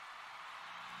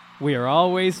We are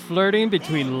always flirting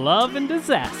between love and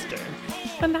disaster.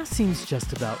 And that seems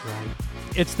just about right.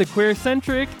 It's the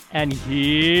QueerCentric, and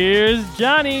here's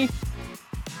Johnny.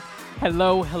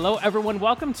 Hello, everyone.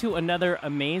 Welcome to another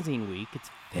amazing week.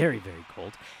 It's very, very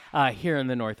cold here in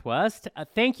the Northwest.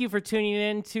 Thank you for tuning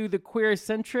in to the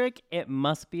QueerCentric. It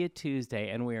must be a Tuesday,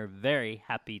 and we are very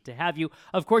happy to have you.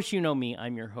 Of course, you know me.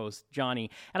 I'm your host, Johnny,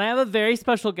 and I have a very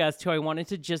special guest who I wanted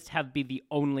to just have be the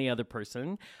only other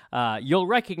person. You'll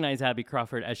recognize Abbey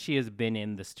Crawford as she has been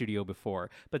in the studio before,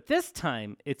 but this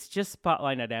time it's just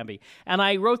Spotlight at Abbey. And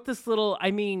I wrote this little,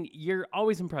 you're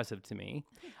always impressive to me.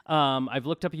 I've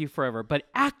looked up at you forever, but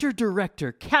actor,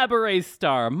 director, cabaret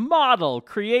star, model,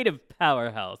 creative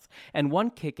powerhouse, and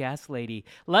one kick-ass lady.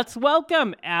 Let's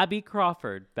welcome Abbey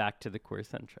Crawford back to the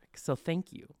QueerCentric. So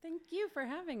thank you. Thank you for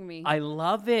having me. I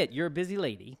love it. You're a busy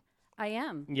lady. I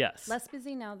am. Yes. Less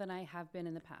busy now than I have been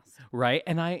in the past. Right.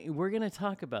 And we're going to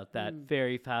talk about that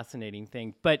very fascinating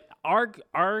thing. But our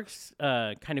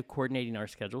kind of coordinating our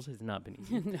schedules has not been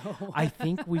easy. No. I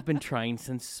think we've been trying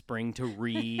since spring to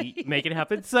make it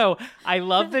happen. So I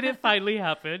love that it finally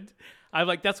happened. I'm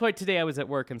like, that's why today I was at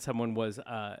work and someone was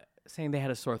saying they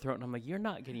had a sore throat. And I'm like, you're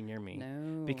not getting near me.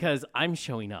 No. Because I'm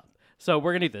showing up. So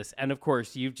we're going to do this. And of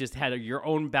course, you've just had your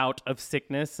own bout of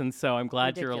sickness. And so I'm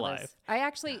glad Ridiculous. you're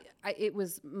alive. It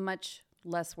was much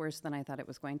less worse than I thought it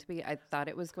was going to be. I thought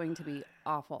it was going to be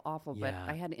awful. Yeah.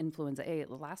 But I had influenza A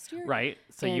last year. Right.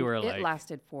 So and you were like. It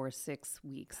lasted for 6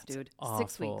 weeks, dude. Awful.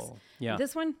 6 weeks. Yeah.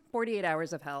 This one, 48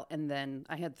 hours of hell. And then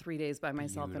I had 3 days by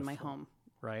myself in my home.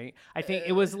 Right. I think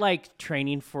it was like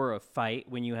training for a fight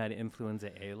when you had influenza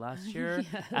A last year.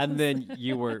 Yes. And then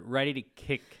you were ready to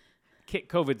kick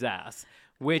COVID's ass,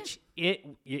 which it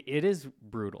is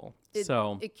brutal.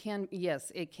 It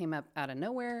came up out of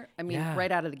nowhere. I mean,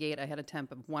 right out of the gate, I had a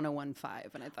temp of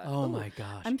 101.5, and I thought, oh my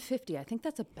gosh, I'm 50. I think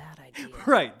that's a bad idea.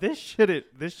 Right. This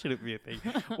shouldn't be a thing.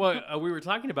 Well, we were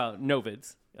talking about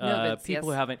Novids, people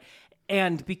who haven't.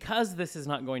 And because this is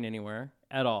not going anywhere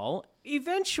at all,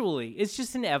 eventually, it's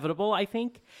just inevitable, I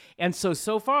think. And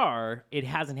so far, it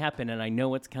hasn't happened, and I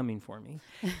know it's coming for me.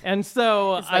 And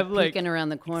so it's like peeking around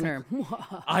the corner.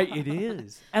 It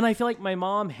is. And I feel like my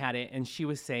mom had it, and she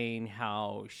was saying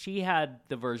how she had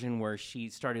the version where she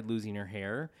started losing her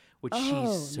hair, which she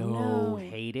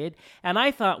hated. And I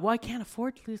thought, well, I can't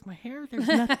afford to lose my hair.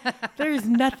 There's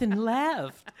nothing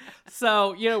left.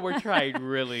 So, we're trying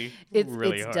really hard.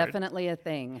 It's definitely a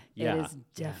thing. Yeah. It is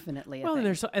definitely a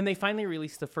thing. And they finally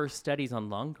released the first studies on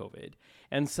long COVID.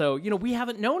 And so, we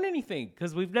haven't known anything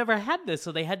because we've never had this.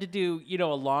 So they had to do, a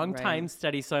long time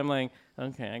study. So I'm like,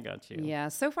 okay, I got you. Yeah.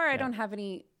 So far, I don't have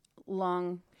any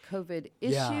long COVID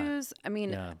issues. I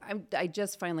mean, I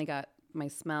just finally got my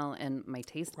smell and my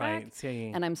taste back.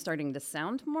 And I'm starting to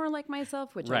sound more like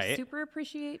myself, which I super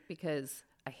appreciate because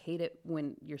I hate it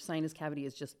when your sinus cavity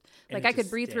is just like I could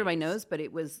breathe through my nose, but I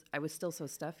was still so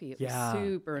stuffy. It was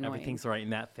super annoying. Everything's right in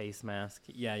that face mask.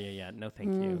 Yeah. No, thank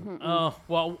you. Oh,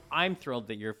 well, I'm thrilled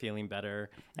that you're feeling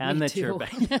better and that you're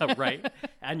back. Right.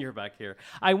 And you're back here.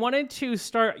 I wanted to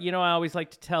start, I always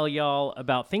like to tell y'all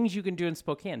about things you can do in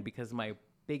Spokane because my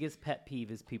biggest pet peeve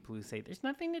is people who say there's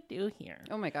nothing to do here.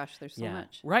 Oh my gosh, there's so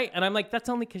much. Right. And I'm like, that's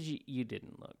only because you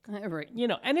didn't look. Right.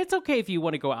 And it's okay if you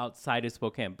want to go outside of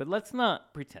Spokane, but let's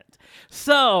not pretend.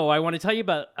 So I want to tell you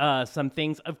about some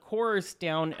things, of course,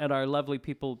 down at our lovely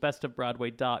people,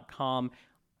 bestofbroadway.com.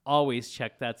 Always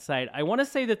check that site. I want to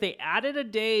say that they added a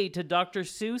day to Dr.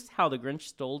 Seuss, How the Grinch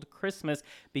Stole Christmas,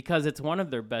 because it's one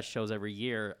of their best shows every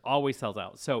year. Always sells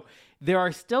out. So there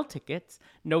are still tickets,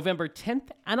 November 10th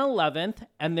and 11th,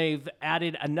 and they've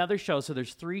added another show. So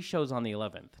there's 3 shows on the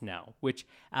 11th now, which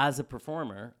as a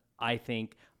performer, I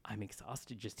think I'm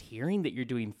exhausted just hearing that you're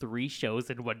doing 3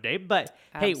 shows in one day. But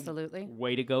absolutely. Hey,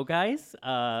 way to go, guys.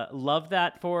 Love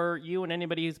that for you and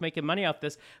anybody who's making money off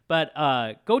this. But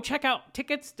go check out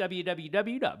tickets,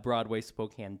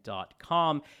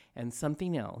 www.broadwayspokane.com. And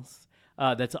something else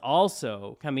that's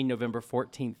also coming November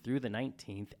 14th through the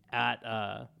 19th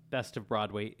at Best of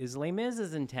Broadway is Les Mis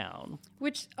is in town.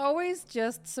 Which always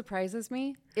just surprises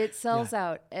me. It sells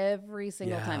out every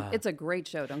single time. It's a great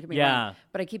show, don't get me wrong.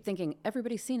 But I keep thinking,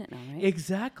 everybody's seen it now, right?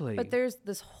 Exactly. But there's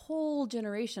this whole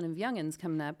generation of youngins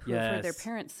coming up who have heard their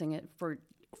parents sing it for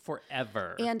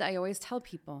forever. And I always tell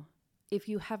people, if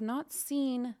you have not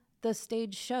seen the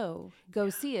stage show, go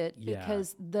see it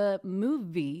because the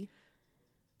movie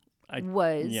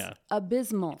was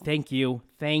abysmal. Thank you.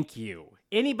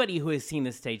 anybody who has seen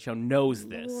the stage show knows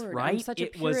this, right? I'm such a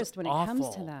purist when it comes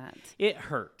to that. It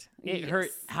hurt. It hurt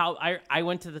how I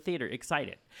went to the theater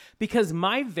excited because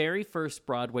my very first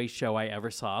Broadway show I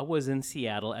ever saw was in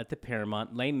Seattle at the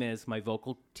Paramount. Les Mis, my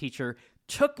vocal teacher,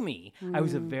 took me. I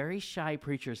was a very shy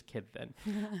preacher's kid then.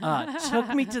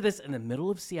 Took me to this in the middle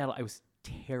of Seattle. I was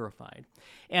terrified.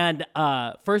 And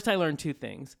first I learned two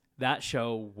things. That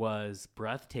show was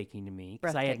breathtaking to me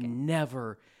because I had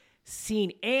never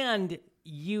seen, and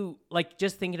you, like,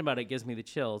 just thinking about it gives me the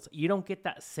chills. You don't get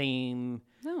that same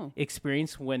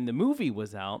experience when the movie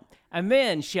was out. And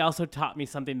then she also taught me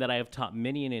something that I have taught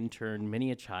many an intern,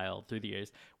 many a child through the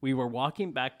years. We were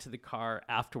walking back to the car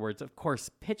afterwards, of course,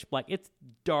 pitch black. It's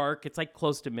dark. It's like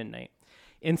close to midnight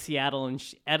in Seattle.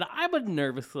 And I'm a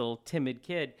nervous little timid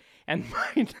kid. And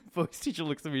my voice teacher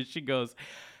looks at me and she goes,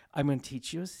 I'm going to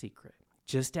teach you a secret.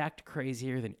 Just act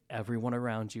crazier than everyone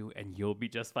around you and you'll be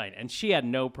just fine. And she had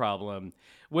no problem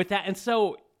with that. And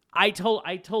so I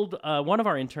told one of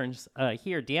our interns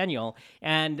here, Daniel,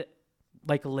 and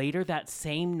like later that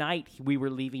same night we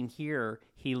were leaving here,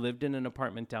 he lived in an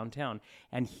apartment downtown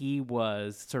and he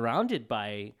was surrounded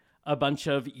by a bunch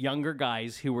of younger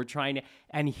guys who were trying to,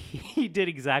 and he did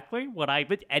exactly what I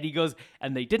did. And he goes,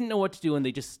 and they didn't know what to do, and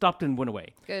they just stopped and went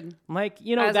away. Good. Like,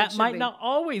 that might not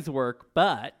always work,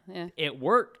 but it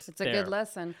worked. It's a good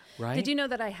lesson. Right? Did you know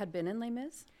that I had been in Les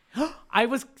Mis? I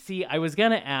was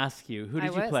going to ask you, who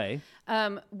did you play?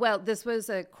 Well, this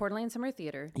was a Coeur d'Alene Summer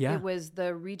Theater. Yeah. It was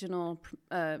the regional,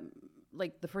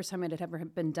 like the first time it had ever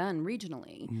been done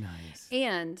regionally. Nice.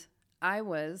 And I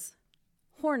was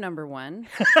whore number 1,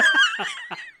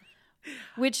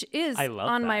 which is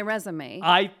on my resume.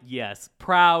 Yes,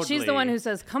 proudly. She's the one who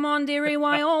says, come on, dearie,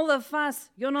 why all the fuss?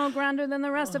 You're no grander than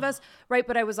the rest of us. Right,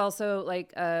 but I was also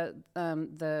like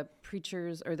the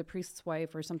preacher's or the priest's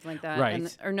wife or something like that. Right.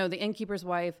 The innkeeper's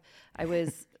wife. I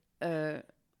was... there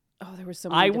were so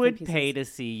many I would pieces. pay to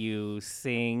see you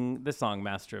sing the song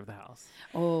Master of the House.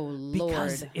 Oh, Lord.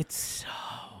 Because it's so...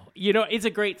 it's a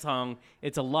great song.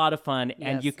 It's a lot of fun. Yes.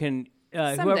 And you can...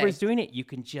 whoever's doing it, you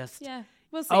can just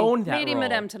we'll see. own that Maybe role.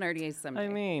 Madame Thenardier someday. I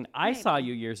mean, I saw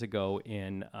you years ago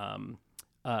in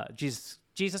Jesus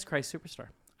Christ Superstar.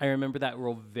 I remember that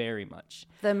role very much.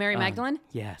 The Mary Magdalene?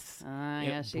 Yes.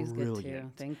 Yeah, she's good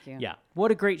too. Thank you. Yeah.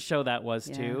 What a great show that was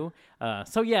too.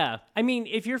 I mean,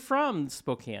 if you're from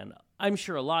Spokane, I'm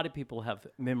sure a lot of people have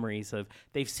memories of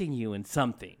they've seen you in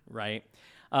something, right?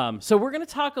 So we're going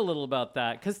to talk a little about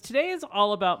that because today is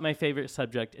all about my favorite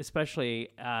subject, especially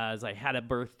as I had a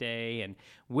birthday, and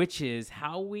which is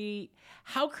how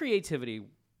creativity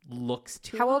looks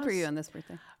to us. How old were you on this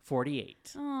birthday?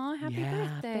 48. Oh, happy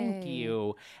birthday. Thank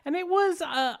you. And it was,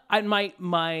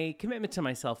 my commitment to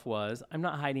myself was, I'm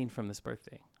not hiding from this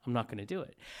birthday. I'm not going to do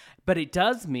it. But it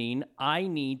does mean I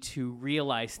need to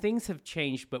realize things have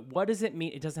changed, but what does it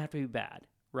mean? It doesn't have to be bad.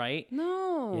 Right?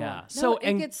 No. Yeah. So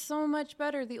it gets so much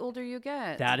better the older you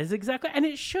get. That is exactly, and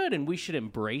it should, and we should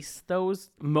embrace those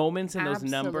moments and those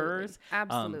numbers.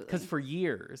 Absolutely. Because for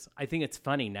years, I think it's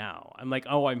funny now. I'm like,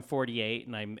 oh, I'm 48,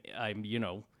 and I'm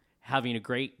having a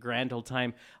great grand old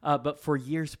time. But for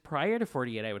years prior to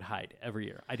 48, I would hide every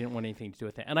year. I didn't want anything to do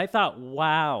with it, and I thought,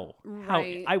 wow, how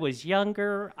I was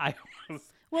younger.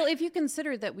 Well, if you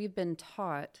consider that we've been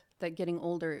taught that getting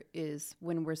older is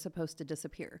when we're supposed to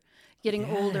disappear. Getting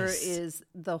older is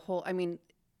the whole... I mean,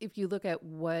 if you look at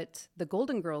what the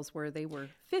Golden Girls were, they were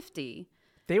 50.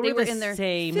 They were in their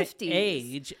same 50s.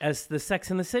 age as the Sex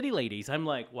and the City ladies. I'm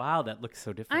like, wow, that looks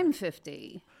so different. I'm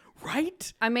 50.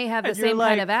 Right? I may have the same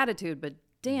kind of attitude, but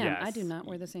damn, I do not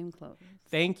wear the same clothes.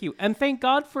 Thank you. And thank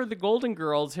God for the Golden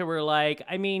Girls who were like,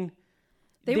 I mean...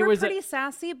 They were pretty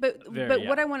sassy, but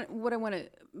what I want to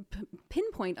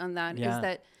pinpoint on that is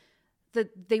that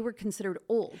they were considered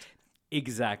old.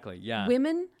 Exactly, yeah.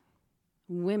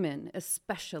 Women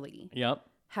especially. Yep.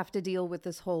 Have to deal with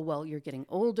this whole, well, you're getting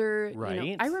older.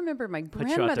 Right. I remember my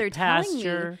grandmother telling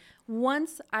me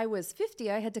once I was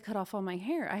 50, I had to cut off all my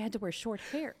hair. I had to wear short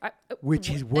hair. Which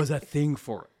was a thing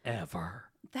forever.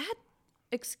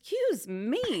 Excuse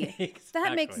me. Exactly.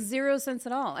 That makes zero sense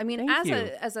at all. I mean,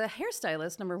 as a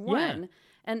hairstylist, number one,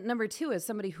 and number two, as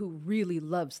somebody who really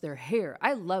loves their hair.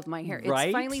 I love my hair. Right?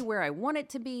 It's finally where I want it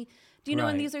to be. Do you know?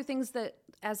 And these are things that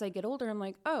as I get older, I'm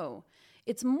like, oh,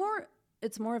 it's more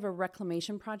of a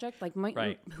reclamation project, like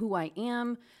who I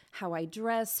am, how I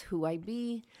dress, who I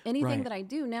be. Anything that I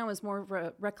do now is more of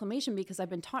a reclamation because I've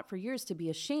been taught for years to be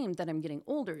ashamed that I'm getting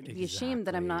older, to be ashamed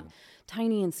that I'm not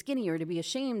tiny and skinny, or to be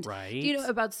ashamed,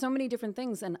 about so many different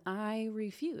things, and I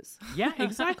refuse. Yeah,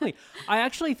 exactly. I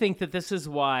actually think that this is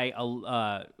why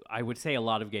I would say a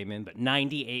lot of gay men, but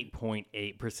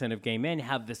 98.8% of gay men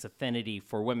have this affinity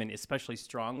for women, especially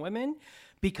strong women.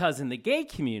 Because in the gay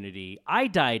community, I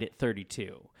died at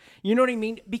 32. You know what I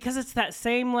mean? Because it's that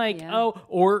same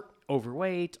or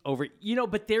overweight,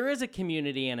 but there is a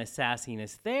community and a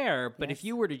sassiness there. But if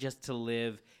you were to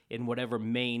live in whatever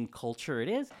main culture it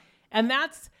is, and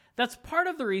that's part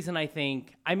of the reason I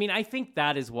think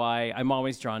that is why I'm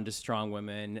always drawn to strong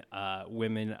women,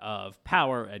 women of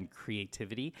power and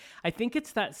creativity. I think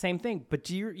it's that same thing. But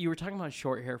you were talking about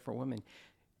short hair for women.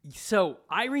 So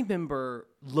I remember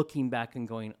looking back and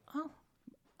going,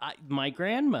 my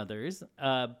grandmothers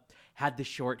had the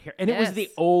short hair, and it was the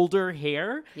older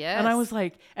hair. Yes. And I was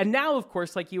like, and now, of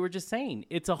course, like you were just saying,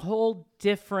 it's a whole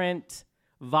different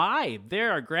vibe.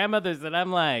 There are grandmothers that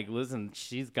I'm like, listen,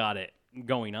 she's got it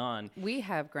going on. We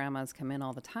have grandmas come in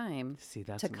all the time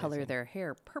to color their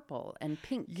hair purple and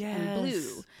pink and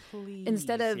blue. Please.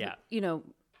 Instead of,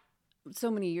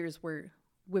 so many years where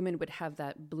women would have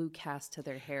that blue cast to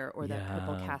their hair or that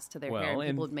purple cast to their hair, and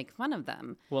people would make fun of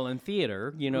them. Well, in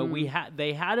theater,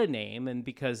 they had a name, and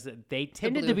because they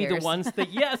tended to be the ones that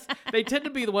they tend to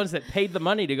be the ones that paid the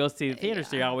money to go see the theater,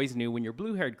 so you always knew when your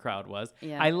blue-haired crowd was.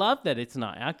 Yeah. I love that it's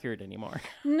not accurate anymore.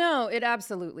 No, it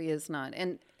absolutely is not.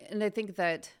 And I think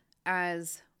that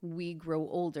as we grow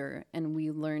older and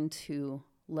we learn to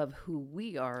love who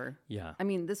we are. Yeah. I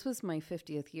mean, this was my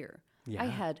 50th year. Yeah. I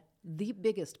had the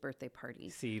biggest birthday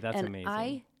party. See, that's amazing.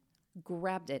 I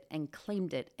grabbed it and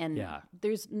claimed it. And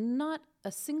there's not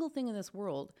a single thing in this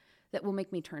world that will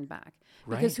make me turn back.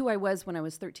 Because who I was when I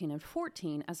was 13 and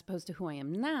 14, as opposed to who I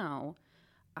am now,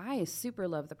 I super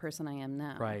love the person I am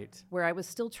now. Right. Where I was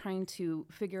still trying to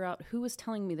figure out who was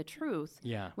telling me the truth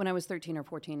when I was 13 or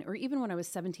 14, or even when I was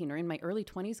 17 or in my early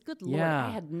 20s. Good Lord, I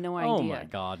had no idea. Oh my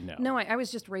God, no. No, I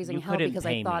was just raising hell because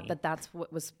I thought that that's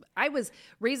what was... I was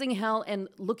raising hell and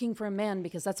looking for a man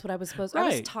because that's what I was supposed to... I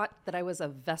was taught that I was a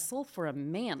vessel for a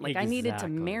man. Like I needed to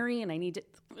marry and I needed...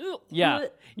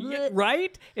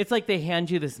 Right? It's like they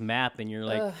hand you this map and you're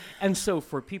like... And so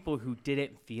for people who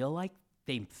didn't feel like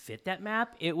they fit that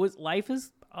map, life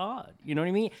is odd. You know what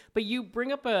I mean? But you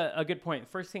bring up a good point.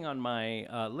 First thing on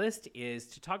my list is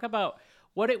to talk about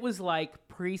what it was like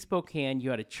pre-Spokane. You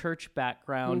had a church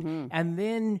background, and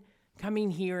then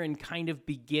coming here and kind of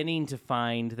beginning to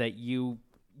find that you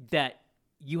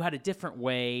had a different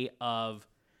way of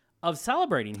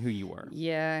celebrating who you were.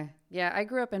 Yeah. I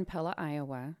grew up in Pella,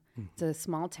 Iowa. It's a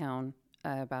small town,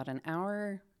 about an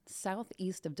hour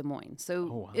southeast of Des Moines.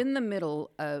 So in the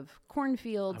middle of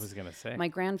cornfields. I was going to say. My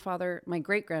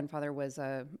great-grandfather was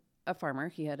a farmer.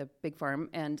 He had a big farm,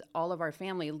 and all of our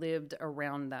family lived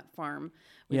around that farm.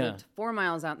 We lived 4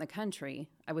 miles out in the country.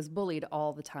 I was bullied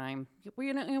all the time.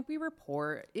 We were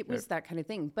poor. It was that kind of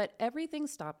thing. But everything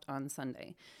stopped on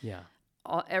Sunday. Yeah.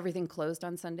 Everything closed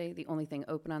on Sunday. The only thing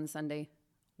open on Sunday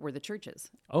were the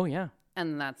churches. Oh, yeah.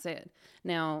 And that's it.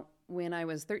 Now, when I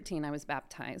was 13, I was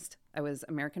baptized. I was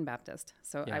American Baptist.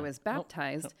 So I was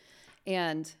baptized,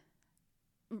 and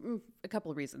a couple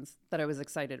of reasons that I was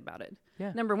excited about it.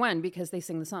 Yeah. Number one, because they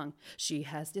sing the song, "She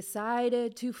has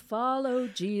decided to follow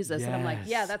Jesus." Yes. And I'm like,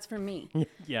 yeah, that's for me.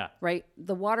 Yeah. Right?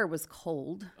 The water was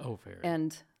cold. Oh, fair.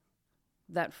 And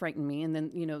that frightened me. And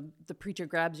then, the preacher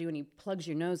grabs you and he plugs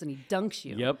your nose and he dunks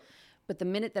you. Yep. But the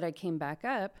minute that I came back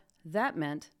up, that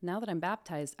meant now that I'm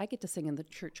baptized, I get to sing in the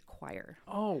church choir.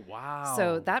 Oh, wow.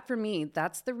 So that for me,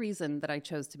 that's the reason that I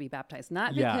chose to be baptized.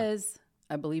 Not because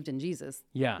I believed in Jesus.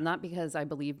 Yeah. Not because I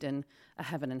believed in a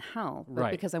heaven and hell,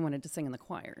 but because I wanted to sing in the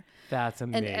choir. That's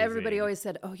amazing. And everybody always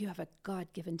said, "Oh, you have a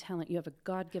God-given talent. You have a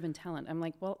God-given talent." I'm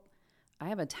like, well, I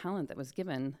have a talent that was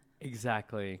given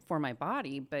for my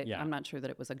body, but I'm not sure that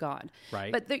it was a God.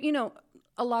 Right. But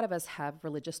a lot of us have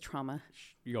religious trauma.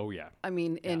 Oh, yeah. I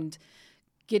mean, and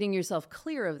getting yourself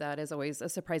clear of that is always a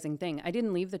surprising thing. I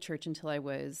didn't leave the church until I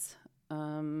was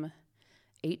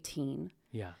 18.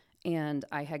 Yeah. And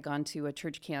I had gone to a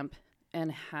church camp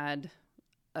and had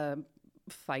a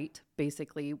fight,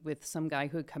 basically, with some guy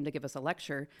who had come to give us a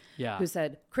lecture who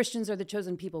said, "Christians are the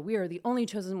chosen people. We are the only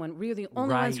chosen one. We are the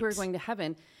only ones who are going to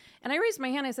heaven." And I raised my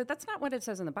hand. I said, "That's not what it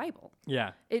says in the Bible.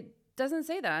 Yeah. It doesn't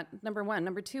say that, number one.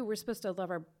 Number two, we're supposed to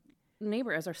love our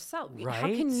neighbor as ourselves. Right? How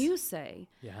can you say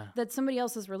that somebody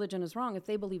else's religion is wrong if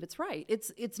they believe it's right?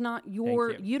 It's not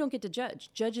you don't get to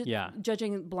judge.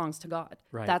 Judging belongs to God.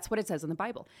 Right. That's what it says in the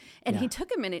Bible." And he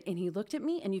took a minute and he looked at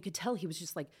me, and you could tell he was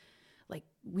just like like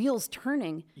wheels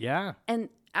turning. Yeah. And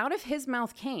out of his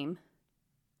mouth came,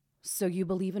 "So you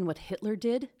believe in what Hitler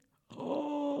did?"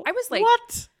 Oh, I was like,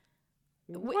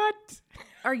 what?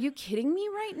 Are you kidding me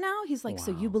right now? He's like,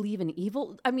 "So you believe in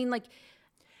evil?" I mean, like,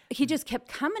 he just kept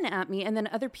coming at me. And then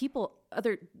other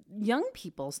young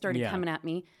people started coming at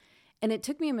me. And it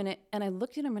took me a minute. And I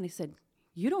looked at him and I said,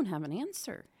 "You don't have an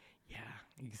answer." Yeah,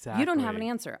 exactly. You don't have an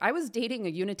answer. I was dating a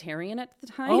Unitarian at the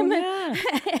time.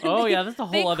 Oh, yeah. That's a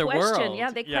whole other world.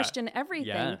 Yeah, they question everything.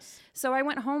 Yes. So I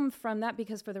went home from that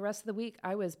because for the rest of the week,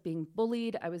 I was being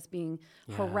bullied. I was being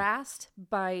harassed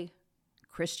by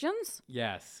Christians.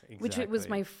 Yes, exactly. Which it was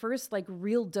my first like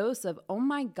real dose of, oh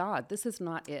my God, this is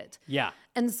not it. Yeah.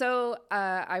 And so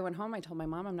I went home. I told my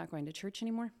mom I'm not going to church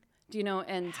anymore. Do you know?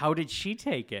 And how did she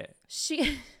take it?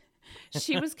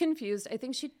 She was confused. I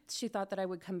think she thought that I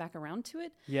would come back around to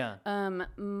it. Yeah.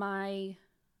 My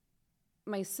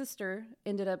sister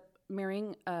ended up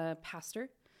marrying a pastor,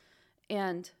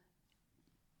 and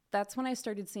that's when I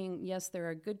started seeing, yes, there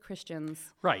are good Christians.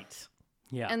 Right.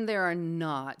 Yeah. And there are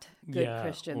not good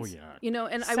Christians. Oh, yeah. You know,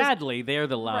 and sadly, they're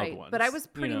the loud ones. But I was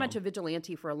pretty much a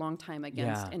vigilante for a long time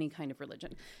against any kind of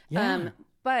religion. Yeah.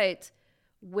 But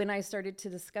when I started to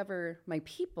discover my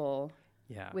people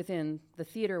within the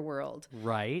theater world.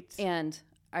 Right. And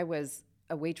I was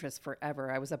a waitress forever.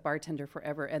 I was a bartender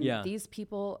forever. And these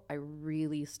people I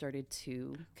really started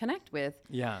to connect with.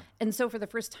 Yeah. And so for the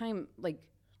first time, like,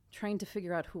 trying to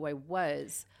figure out who I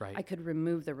was, I could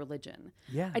remove the religion.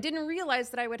 Yeah. I didn't realize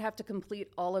that I would have to complete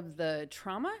all of the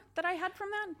trauma that I had from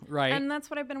that. Right. And that's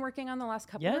what I've been working on the last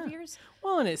couple of years.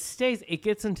 Well, and it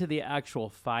gets into the actual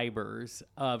fibers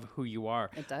of who you are.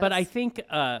 It does. But I think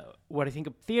what I think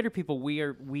of theater people,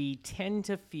 we tend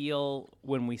to feel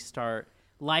when we start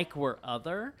like we're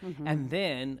other. Mm-hmm. And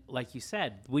then, like you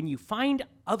said, when you find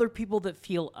other people that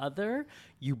feel other,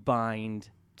 you bind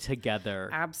together.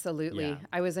 Absolutely. Yeah.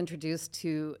 I was introduced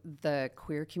to the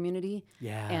queer community.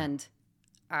 Yeah. And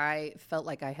I felt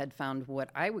like I had found what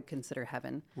I would consider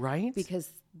heaven. Right.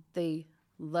 Because they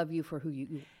love you for who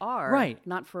you are. Right.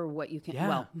 Not for what you can. Yeah.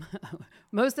 Well,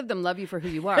 most of them love you for who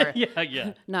you are.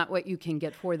 Yeah. Not what you can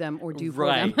get for them or do for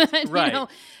them. Right. You know?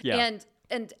 Yeah.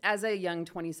 And as a young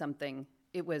 20-something,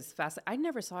 it was fascinating. I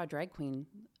never saw a drag queen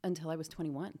until I was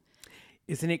 21.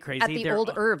 Isn't it crazy? At the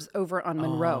Old Herbs over on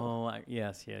Monroe. Oh,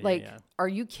 yes, like, are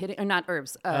you kidding? Or not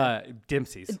Herbs.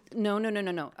 Dempsey's. No.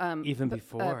 Even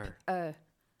before.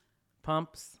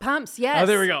 Pumps? Pumps, yes. Oh,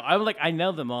 there we go. I'm like, I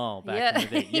know them all back in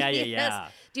the day. Yeah.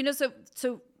 Yes. Do you know,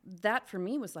 so that for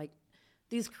me was like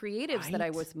these creatives that I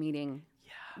was meeting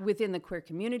within the queer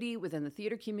community, within the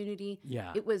theater community.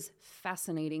 Yeah. It was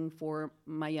fascinating for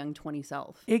my young 20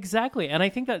 self. Exactly. And I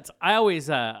think I always,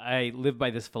 I live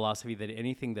by this philosophy that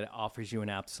anything that offers you an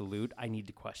absolute, I need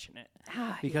to question it.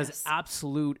 Because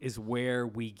absolute is where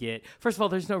we get, first of all,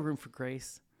 there's no room for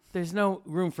grace. There's no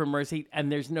room for mercy,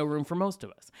 and there's no room for most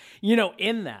of us,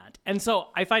 in that. And so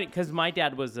I find it, because my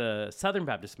dad was a Southern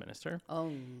Baptist minister.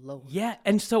 Oh, Lord. Yeah,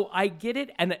 and so I get it.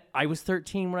 And I was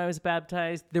 13 when I was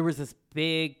baptized. There was this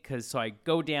big, so I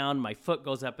go down, my foot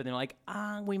goes up, and they're like,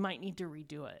 we might need to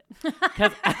redo it.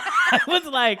 Because I was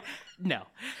like, no.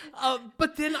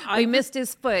 But then we missed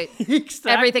his foot.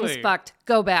 Exactly. Everything's fucked.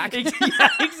 Go back. Yeah,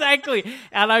 exactly.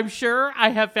 And I'm sure I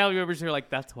have family members who are like,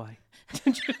 that's why.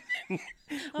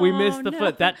 We missed the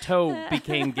foot. That toe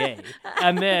became gay.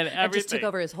 And then everything. It just took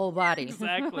over his whole body.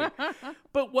 Exactly.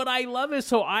 But what I love is,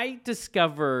 so I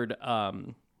discovered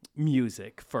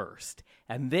music first.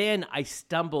 And then I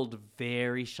stumbled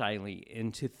very shyly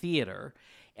into theater.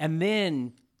 And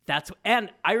then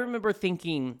and I remember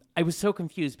thinking, I was so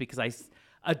confused because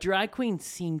a drag queen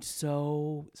seemed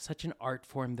such an art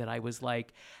form that I was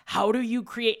like, how do you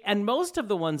create? And most of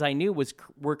the ones I knew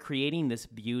were creating this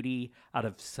beauty out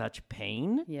of such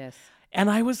pain. Yes. And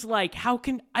I was like,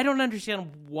 I don't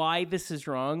understand why this is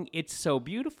wrong. It's so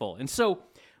beautiful. And so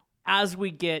as we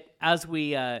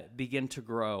begin to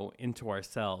grow into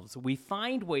ourselves, we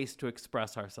find ways to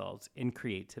express ourselves in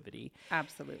creativity.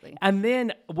 Absolutely. And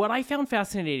then what I found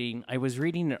fascinating, I was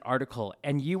reading an article,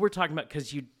 and you were talking about,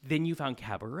 because you found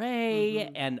cabaret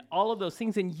and all of those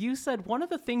things, and you said one of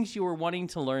the things you were wanting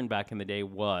to learn back in the day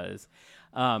was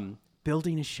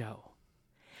building a show.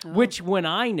 Oh. Which, when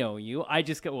I know you, I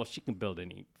just go, well, she can build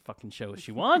any fucking show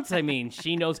she wants. I mean,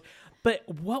 she knows. But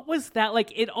what was that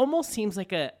like? It almost seems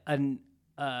like an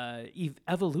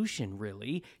evolution,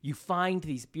 really. You find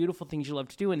these beautiful things you love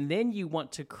to do, and then you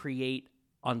want to create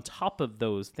on top of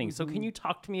those things. So can you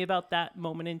talk to me about that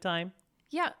moment in time?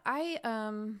 Yeah,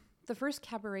 the first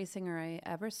cabaret singer I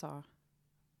ever saw,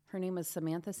 her name was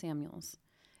Samantha Samuels.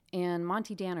 and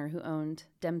Monty Danner, who owned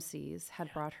Dempsey's,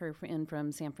 had brought her in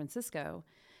from San Francisco.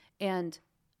 And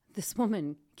this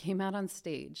woman came out on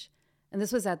stage, and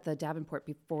this was at the Davenport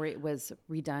before it was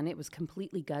redone. It was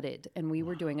completely gutted, and we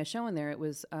were doing a show in there. It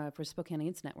was for Spokane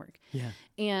AIDS Network. Yeah.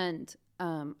 And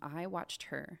I watched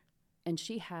her, and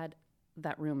she had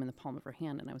that room in the palm of her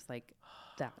hand, and I was like,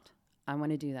 I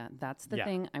want to do that. That's the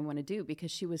thing I want to do,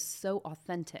 because she was so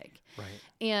authentic. Right.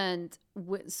 And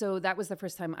so that was the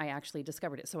first time I actually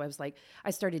discovered it. So I was like,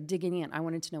 I started digging in. I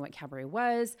wanted to know what cabaret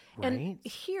was. Right. And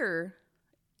here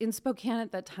in Spokane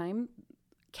at that time,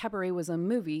 cabaret was a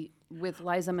movie with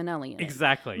Liza Minnelli in it.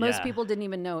 Exactly. Most people didn't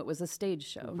even know it was a stage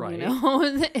show. Right. You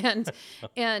know?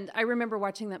 and I remember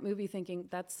watching that movie thinking,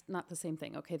 that's not the same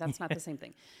thing. Okay, that's not the same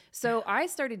thing. So I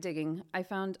started digging. I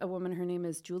found a woman, her name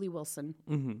is Julie Wilson.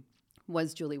 Mm-hmm.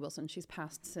 Was Julie Wilson. She's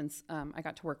passed since I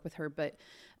got to work with her, but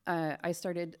I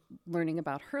started learning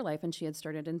about her life, and she had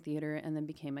started in theater and then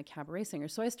became a cabaret singer.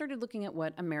 So I started looking at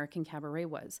what American cabaret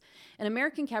was. And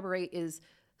American cabaret is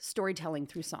storytelling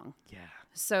through song. Yeah.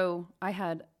 So I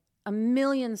had a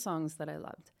million songs that I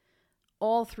loved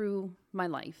all through my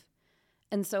life.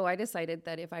 And so I decided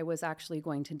that if I was actually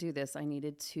going to do this, I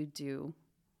needed to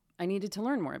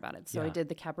learn more about it. So I did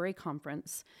the cabaret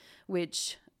conference,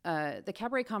 which the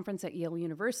cabaret conference at Yale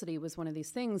University was one of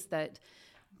these things that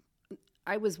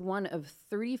I was one of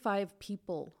 35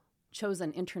 people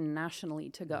chosen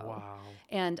internationally to go. Wow.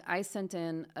 And I sent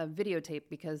in a videotape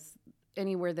because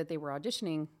anywhere that they were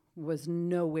auditioning was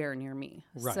nowhere near me.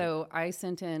 Right. So I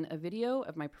sent in a video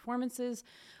of my performances,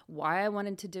 why I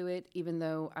wanted to do it, even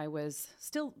though I was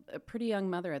still a pretty young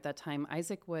mother at that time.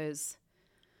 Isaac was,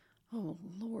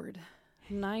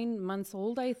 9 months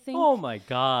old, I think. Oh my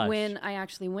gosh. When I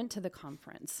actually went to the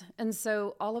conference. And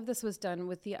so all of this was done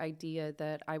with the idea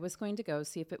that I was going to go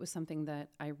see if it was something that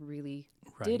I really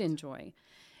did enjoy.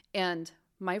 And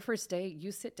my first day,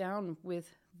 you sit down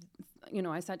with,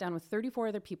 I sat down with 34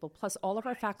 other people, plus all of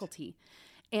our faculty.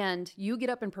 And you get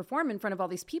up and perform in front of all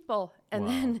these people, and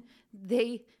then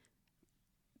they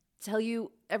tell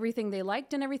you everything they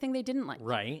liked and everything they didn't like.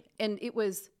 Right. And it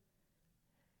was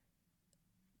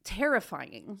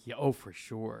terrifying. Yeah, oh, for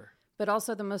sure. But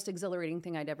also the most exhilarating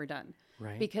thing I'd ever done.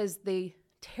 Right. Because they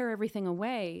tear everything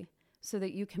away so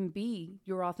that you can be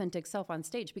your authentic self on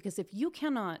stage. Because if you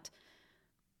cannot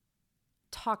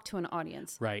talk to an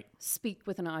audience, speak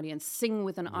with an audience, sing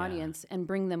with an audience, and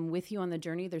bring them with you on the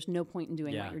journey, there's no point in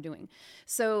doing what you're doing.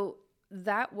 So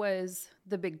that was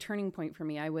the big turning point for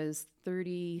me. I was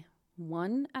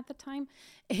 31 at the time,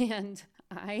 and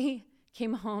I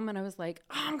came home and I was like,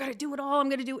 I'm going to do it all. I'm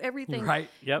going to do everything. Right.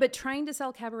 Yep. But trying to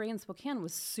sell cabaret in Spokane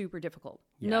was super difficult.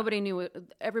 Yeah. Nobody knew it.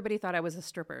 Everybody thought I was a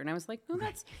stripper. And I was like, no,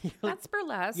 that's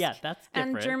burlesque. Yeah, that's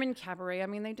different. And German cabaret. I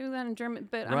mean, they do that in German,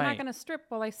 but I'm not going to strip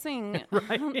while I sing.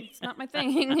 It's not my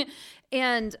thing.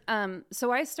 And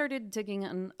so I started digging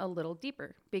in a little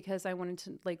deeper because I wanted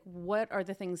to, what are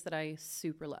the things that I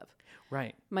super love?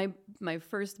 Right. My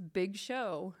first big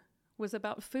show was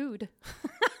about food.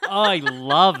 Oh, I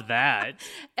love that.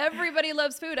 Everybody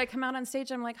loves food. I come out on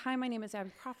stage. I'm like, hi, my name is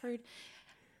Abbey Crawford.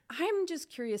 I'm just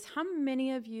curious, how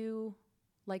many of you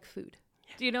like food?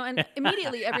 And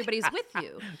immediately everybody's with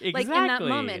you. Exactly. In that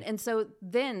moment. And so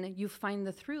then you find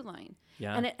the through line.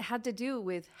 Yeah. And it had to do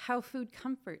with how food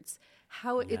comforts,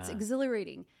 how it's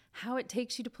exhilarating, how it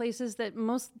takes you to places that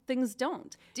most things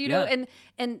don't. Do you know?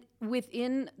 And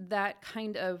within that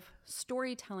kind of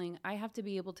storytelling, I have to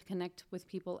be able to connect with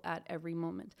people at every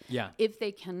moment. Yeah. If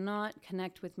they cannot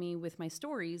connect with me with my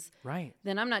stories,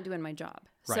 then I'm not doing my job.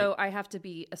 Right. So I have to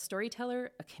be a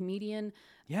storyteller, a comedian,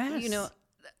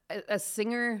 a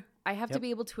singer. I have to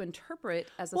be able to interpret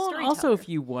as a storyteller. Also, if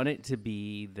you want it to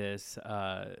be this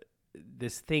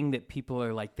this thing that people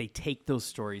are like, they take those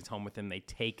stories home with them, they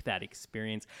take that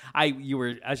experience. As you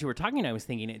were talking, I was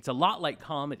thinking it's a lot like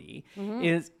comedy.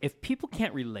 Is if people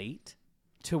can't relate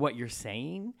to what you're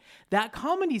saying, that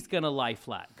comedy's gonna lie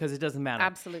flat because it doesn't matter.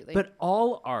 Absolutely. But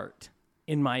all art,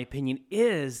 in my opinion,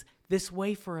 is this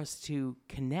way for us to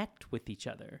connect with each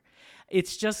other.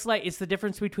 It's just like, it's the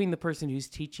difference between the person who's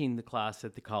teaching the class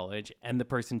at the college and the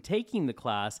person taking the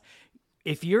class.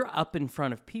 If you're up in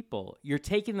front of people, you're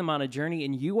taking them on a journey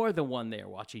and you are the one they're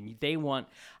watching.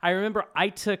 I remember I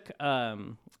took,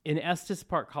 in Estes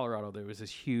Park, Colorado, there was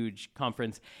this huge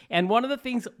conference. And one of the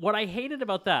things, what I hated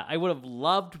about that, I would have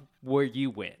loved where you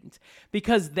went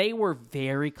because they were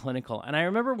very clinical. And I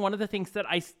remember one of the things that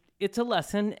it's a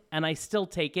lesson and I still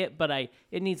take it, but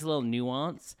it needs a little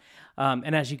nuance.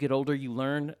 And as you get older, you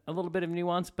learn a little bit of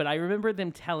nuance. But I remember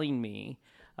them telling me,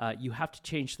 you have to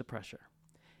change the pressure.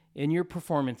 In your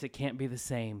performance, it can't be the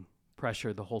same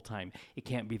pressure the whole time. It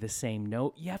can't be the same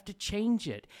note. You have to change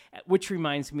it, which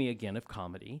reminds me again of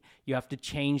comedy. You have to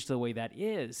change the way that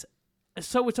is.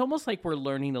 So it's almost like we're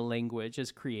learning a language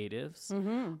as creatives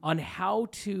on how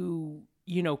to,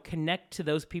 connect to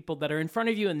those people that are in front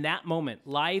of you in that moment.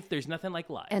 Live, there's nothing like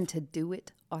live. And to do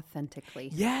it authentically.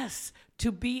 Yes.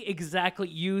 To be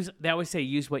they always say,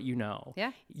 use what you know.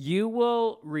 Yeah. You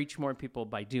will reach more people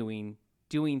by doing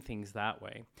things that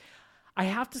way. I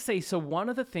have to say, so one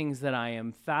of the things that I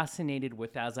am fascinated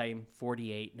with as I'm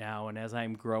 48 now and as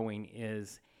I'm growing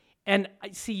is, and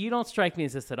see, you don't strike me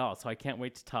as this at all, so I can't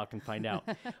wait to talk and find out.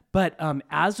 But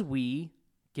as we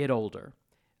get older,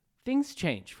 things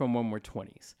change from when we're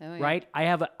 20s, right? I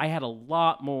had a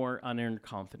lot more unearned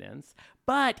confidence,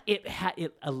 but it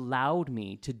allowed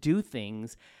me to do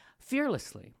things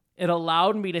fearlessly. It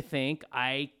allowed me to think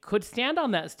I could stand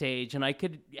on that stage and I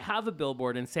could have a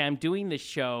billboard and say, I'm doing this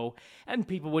show. And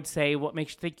people would say, what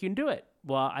makes you think you can do it?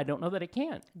 Well, I don't know that I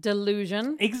can.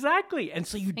 Delusion. Exactly. And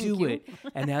so you do it.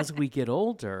 And as we get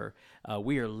older,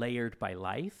 we are layered by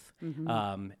life.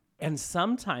 And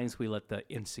sometimes we let the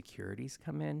insecurities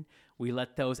come in. We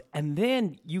let those. And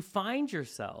then you find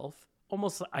yourself,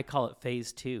 almost, I call it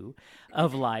phase 2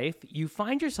 of life. You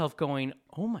find yourself going,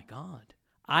 oh my God,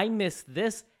 I missed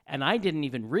this. And I didn't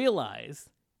even realize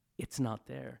it's not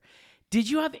there.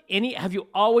 Have you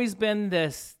always been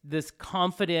this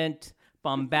confident,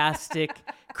 bombastic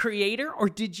creator, or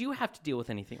did you have to deal with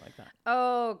anything like that?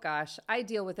 Oh gosh, I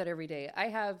deal with it every day. I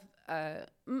have,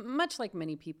 much like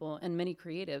many people and many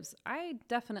creatives, I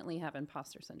definitely have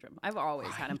imposter syndrome. I've always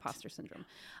had imposter syndrome.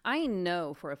 I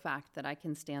know for a fact that I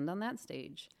can stand on that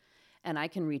stage and I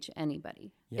can reach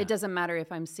anybody. Yeah. It doesn't matter if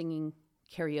I'm singing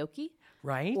karaoke,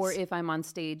 right? Or if I'm on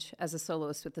stage as a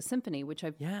soloist with the symphony, which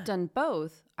I've done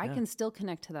both, I can still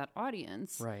connect to that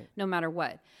audience, no matter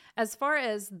what. As far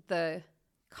as the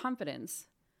confidence,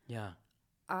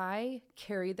 I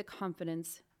carry the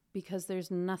confidence because there's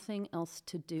nothing else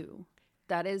to do.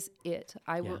 That is it.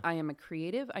 I am a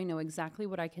creative. I know exactly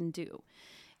what I can do.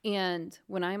 And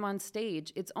when I'm on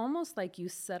stage, it's almost like you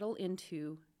settle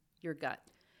into your gut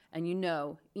and you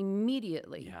know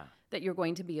immediately that you're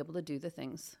going to be able to do the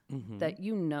things that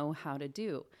you know how to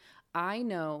do. I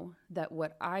know that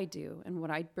what I do and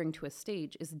what I bring to a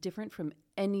stage is different from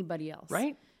anybody else.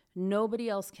 Right. Nobody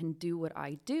else can do what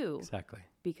I do. Exactly.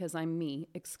 Because I'm me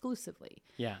exclusively.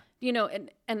 Yeah.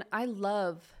 And I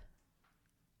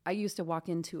used to walk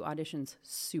into auditions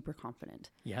super confident.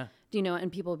 Yeah.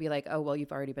 And people would be like, oh, well,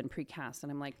 you've already been pre-cast.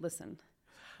 And I'm like, listen,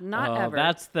 not ever.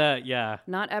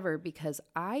 Not ever, because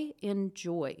I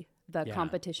enjoy the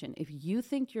competition. If you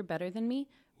think you're better than me,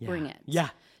 bring it. Yeah.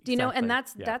 Do you know? And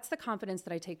that's the confidence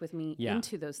that I take with me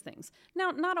into those things.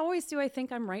 Now, not always do I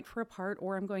think I'm right for a part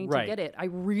or I'm going to get it. I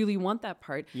really want that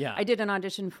part. Yeah. I did an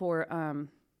audition for,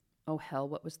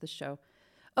 what was the show?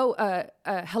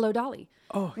 Hello, Dolly.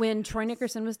 Oh. When Troy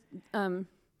Nickerson was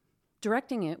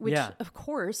directing it, which of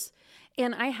course,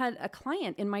 and I had a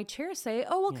client in my chair say,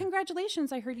 oh, well,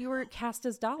 congratulations. I heard you were cast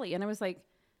as Dolly. And I was like,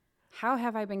 how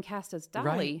have I been cast as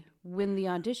Dolly when the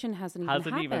audition hasn't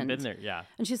even been there? Yeah.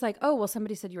 And she's like, oh, well,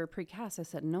 somebody said you were pre-cast. I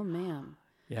said, no, ma'am.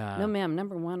 Yeah. No, ma'am.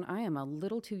 Number one, I am a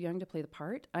little too young to play the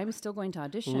part. I'm still going to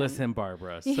audition. Listen,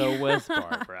 Barbara. So was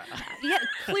Barbara. Yeah,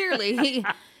 clearly.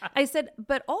 I said,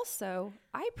 but also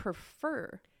I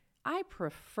prefer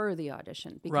the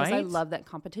audition because I love that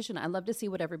competition. I love to see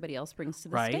what everybody else brings to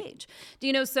the stage. Do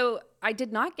you know? So I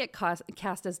did not get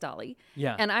cast as Dolly.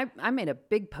 Yeah. And I made a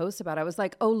big post about it. I was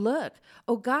like, oh, look.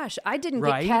 Oh, gosh. I didn't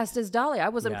get cast as Dolly. I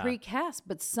wasn't pre-cast,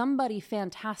 but somebody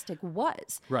fantastic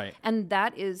was. Right. And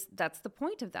that's the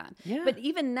point of that. Yeah. But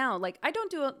even now, like I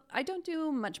don't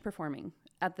do much performing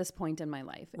at this point in my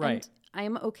life. Right. And I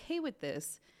am okay with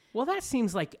this. Well, that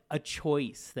seems like a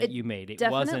choice that you made. It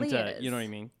wasn't, you know what I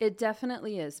mean? It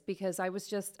definitely is, because I was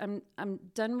just, I'm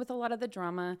done with a lot of the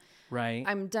drama. Right.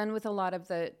 I'm done with a lot of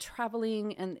the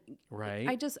traveling and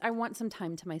I want some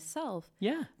time to myself.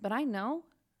 Yeah. But I know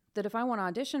that if I want to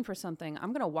audition for something,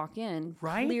 I'm going to walk in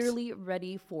clearly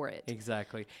ready for it.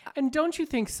 Exactly. And don't you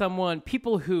think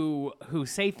people who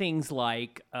say things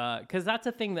like, because that's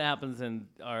a thing that happens in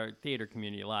our theater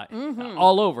community a lot,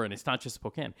 all over, and it's not just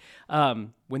Spokane.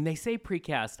 When they say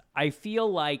precast, I feel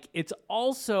like it's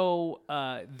also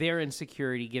their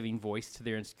insecurity giving voice to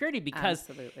their insecurity,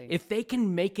 because if they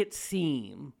can make it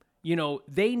seem,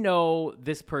 they know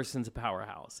this person's a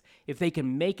powerhouse. If they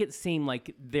can make it seem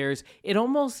like it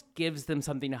almost gives them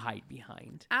something to hide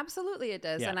behind. Absolutely it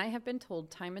does. Yeah. And I have been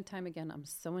told time and time again, I'm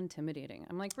so intimidating.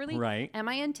 I'm like, really? Right. Am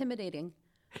I intimidating?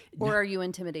 Or are you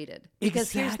intimidated?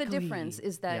 Because here's the difference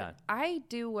is that I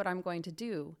do what I'm going to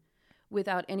do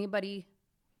without anybody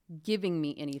giving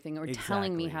me anything or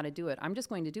telling me how to do it. I'm just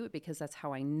going to do it because that's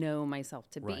how I know myself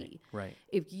to be. Right.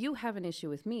 If you have an issue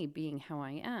with me being how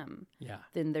I am,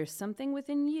 then there's something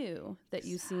within you that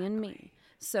you see in me.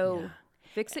 So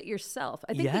fix it yourself.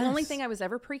 I think the only thing I was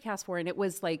ever precast for, and it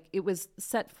was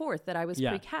set forth that I was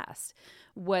precast,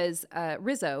 was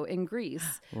Rizzo in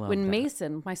Greece when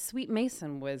Mason, my sweet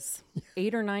Mason, was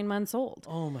 8 or 9 months old.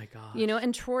 Oh my gosh. You know,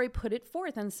 and Troy put it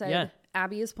forth and said,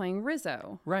 Abbey is playing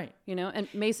Rizzo. Right. You know, and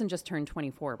Mason just turned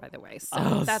 24, by the way.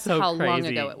 So that's how long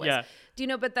ago it was. Yeah. Do you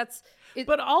know, but that's...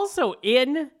 But also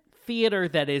in theater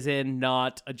that is in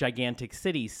not a gigantic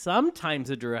city, sometimes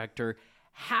a director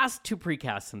has to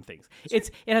precast some things.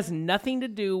 It has nothing to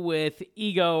do with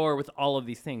ego or with all of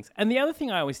these things. And the other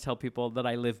thing I always tell people that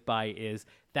I live by is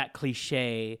that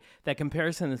cliche, that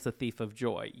comparison is the thief of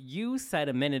joy. You said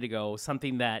a minute ago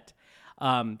something that,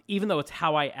 even though it's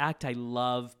how I act, I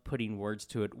love putting words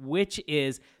to it, which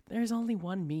is there's only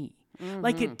one me. Mm-hmm.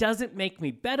 Like, it doesn't make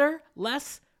me better,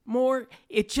 less, more.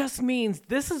 It just means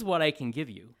this is what I can give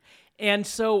you. And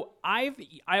so I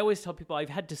always tell people I've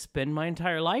had to spend my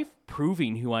entire life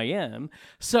proving who I am.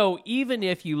 So even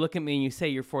if you look at me and you say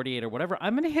you're 48 or whatever,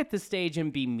 I'm going to hit the stage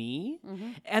and be me.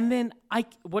 Mm-hmm. And then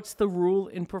what's the rule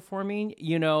in performing?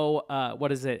 You know,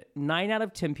 what is it? 9 out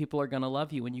of 10 people are going to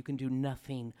love you and you can do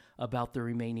nothing about the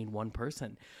remaining 1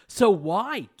 person. So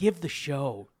why give the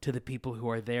show to the people who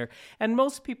are there? And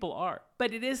most people are.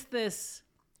 But it is this...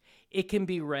 It can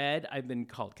be read, I've been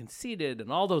called conceited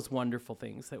and all those wonderful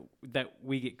things that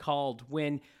we get called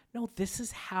when, no, this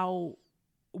is how,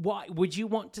 why, would you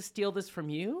want to steal this from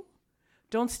you?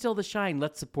 Don't steal the shine.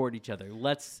 Let's support each other.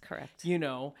 Correct. You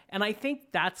know, and I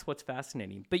think that's what's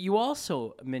fascinating. But you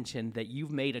also mentioned that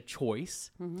you've made a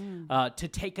choice to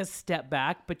take a step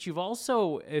back, but you've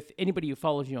also, if anybody who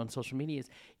follows you on social media,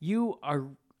 you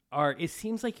are, it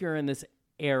seems like you're in this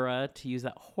era, to use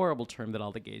that horrible term that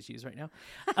all the gays use right now.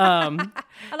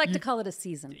 I like to call it a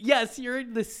season. Yes, you're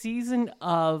in the season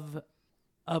of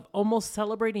almost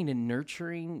celebrating and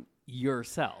nurturing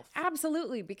yourself.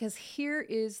 Absolutely, because here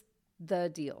is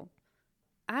the deal.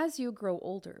 As you grow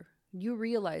older, you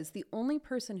realize the only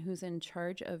person who's in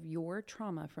charge of your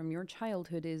trauma from your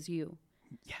childhood is you.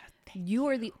 Yeah, you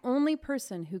are the only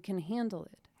person who can handle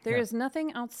it. There is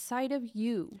nothing outside of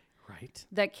you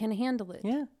that can handle it.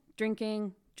 Yeah.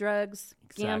 Drinking, drugs,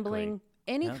 gambling,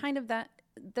 any kind of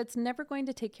that's never going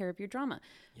to take care of your drama.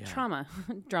 Trauma,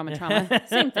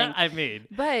 same thing. I mean.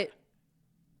 But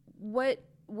what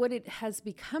it has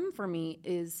become for me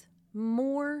is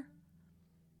more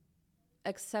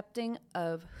accepting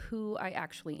of who I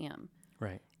actually am.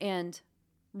 Right. And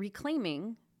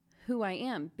reclaiming who I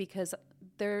am, because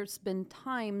there's been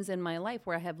times in my life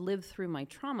where I have lived through my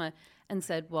trauma and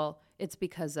said, well, it's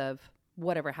because of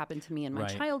whatever happened to me in my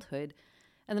childhood.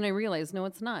 And then I realized, no,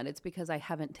 it's not. It's because I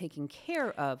haven't taken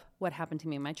care of what happened to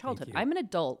me in my childhood. I'm an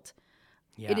adult.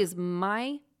 Yeah. It is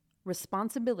my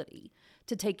responsibility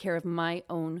to take care of my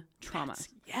own trauma.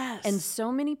 Yes. And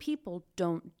so many people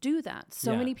don't do that.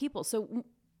 So many people. So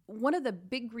one of the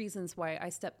big reasons why I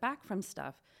step back from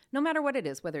stuff, no matter what it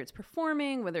is, whether it's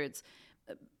performing, whether it's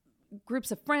groups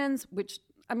of friends, which...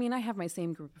 I mean, I have my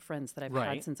same group of friends that I've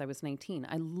had since I was 19.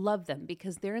 I love them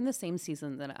because they're in the same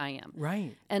season that I am.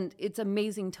 Right. And it's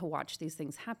amazing to watch these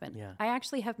things happen. Yeah. I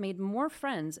actually have made more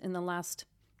friends in the last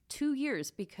 2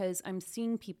 years because I'm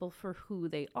seeing people for who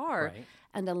they are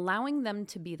and allowing them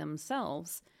to be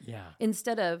themselves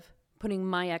instead of putting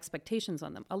my expectations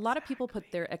on them. A lot of people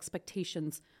put their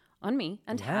expectations on me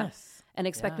and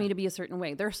expect me to be a certain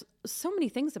way. There's so many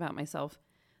things about myself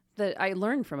that I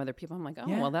learned from other people. I'm like,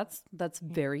 well, that's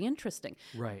very interesting.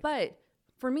 Right. But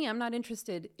for me, I'm not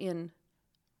interested in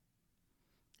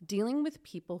dealing with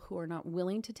people who are not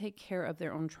willing to take care of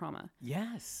their own trauma.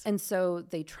 Yes. And so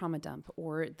they trauma dump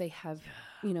or they have,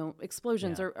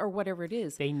 explosions or whatever it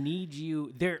is. They need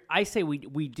you. I say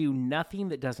we do nothing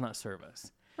that does not serve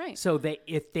us. Right. So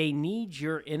if they need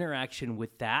your interaction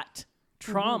with that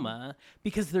trauma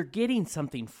because they're getting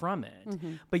something from it.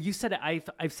 But you said it,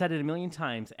 I've said it a million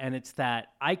times, and it's that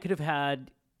I could have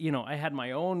had, I had my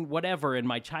own whatever in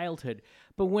my childhood,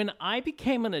 but when I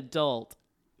became an adult,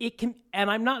 it can,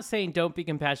 and I'm not saying don't be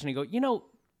compassionate and go,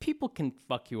 people can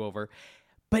fuck you over,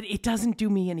 but it doesn't do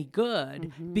me any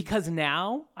good because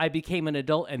now I became an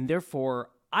adult and therefore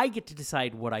I get to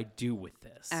decide what I do with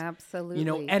this.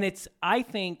 Absolutely. And I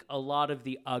think a lot of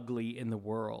the ugly in the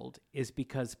world is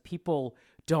because people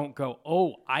don't go,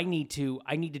 oh, I need to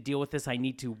deal with this. I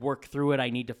need to work through it.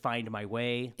 I need to find my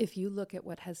way. If you look at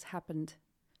what has happened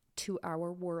to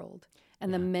our world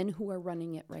and the men who are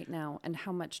running it right now, and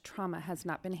how much trauma has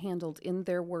not been handled in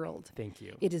their world. Thank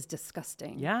you. It is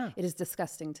disgusting. Yeah. It is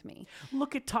disgusting to me.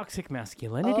 Look at toxic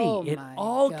masculinity. It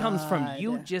all comes from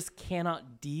you just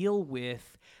cannot deal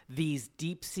with these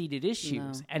deep-seated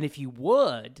issues. No. And if you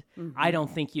would, I don't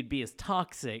think you'd be as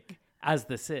toxic as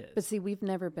this is. But see, we've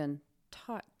never been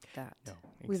taught that. No,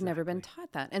 exactly. We've never been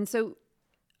taught that. And so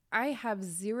I have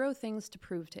zero things to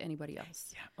prove to anybody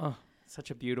else. Yeah. Oh, such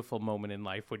a beautiful moment in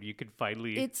life when you could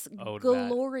finally own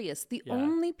glorious. The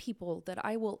only people that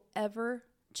I will ever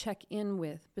check in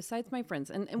with, besides my friends,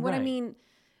 and what I mean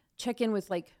check in with,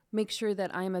 like, make sure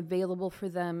that I am available for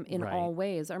them in all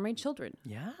ways, are my children.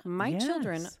 Yeah. My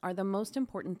children are the most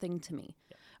important thing to me.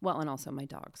 Yeah. Well, and also my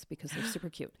dogs, because they're super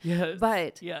cute. Yes.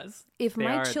 But if they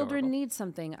my children need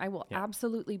something, I will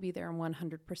absolutely be there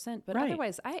 100%. But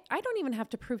otherwise, I don't even have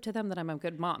to prove to them that I'm a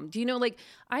good mom. Do you know, like,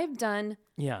 I've done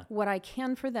what I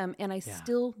can for them, and I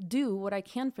still do what I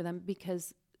can for them,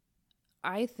 because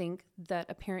I think that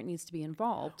a parent needs to be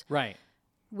involved. Right.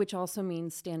 Which also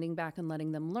means standing back and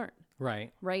letting them learn.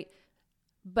 Right. Right.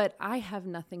 But I have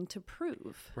nothing to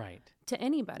prove to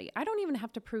anybody. I don't even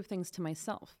have to prove things to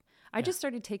myself. I just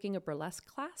started taking a burlesque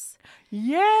class.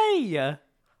 Yay!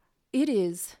 It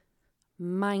is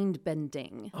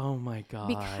mind-bending. Oh my God.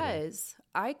 Because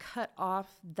I cut off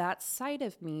that side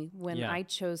of me when I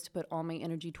chose to put all my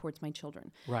energy towards my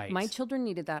children. Right. My children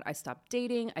needed that. I stopped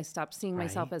dating. I stopped seeing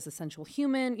myself as a sensual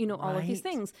human, you know, all of these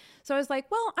things. So I was like,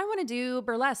 well, I want to do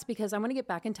burlesque because I want to get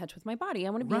back in touch with my body. I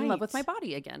want to be in love with my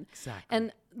body again. Exactly.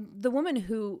 And the woman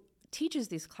who teaches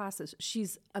these classes,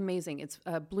 she's amazing. It's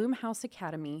Bloom House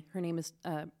Academy. Her name is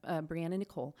Brianna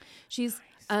Nicole. She's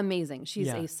amazing. She's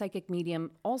a psychic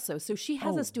medium also. So she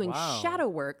has us doing shadow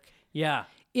work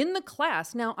in the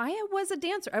class. Now, I was a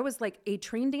dancer. I was like a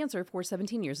trained dancer for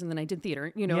 17 years, and then I did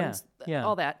theater, you know, and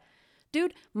all that.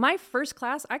 Dude, my first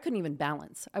class, I couldn't even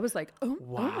balance. I was like, oh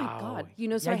my God. You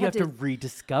know, so I had to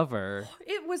rediscover.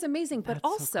 It was amazing. But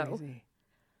also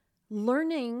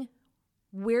learning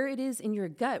where it is in your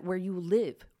gut, where you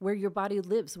live, where your body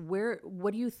lives,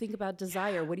 what do you think about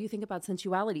desire? What do you think about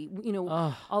sensuality? You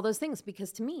know, all those things.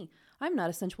 Because to me, I'm not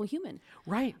a sensual human.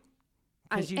 Right.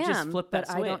 Because you just flip that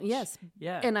switch.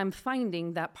 And I'm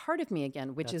finding that part of me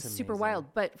again, which is super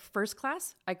wild. But first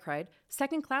class, I cried.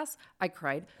 Second class, I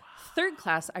cried. Third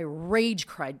class, I rage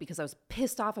cried because I was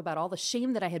pissed off about all the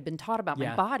shame that I had been taught about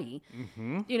my body.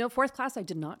 You know, fourth class, I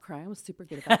did not cry. I was super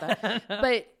good about that.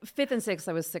 But fifth and sixth,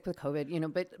 I was sick with COVID, you know,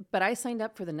 but I signed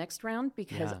up for the next round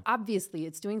because obviously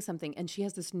it's doing something. And she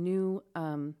has this new,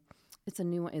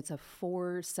 it's a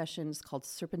 4 sessions called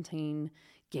Serpentine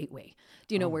Gateway.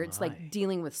 Do you know where it's like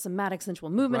dealing with somatic sensual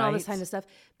movement, all this kind of stuff?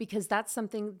 Because that's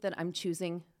something that I'm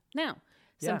choosing now.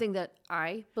 Something that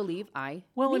I believe I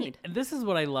need. And this is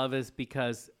what I love is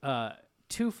because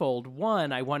twofold.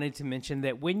 One, I wanted to mention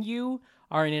that when you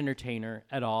are an entertainer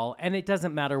at all, and it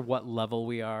doesn't matter what level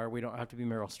we are, we don't have to be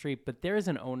Meryl Streep, but there is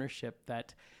an ownership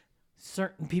that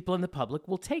certain people in the public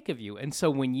will take of you. And so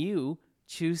when you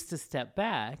choose to step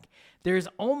back, there's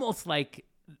almost like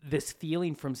this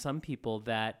feeling from some people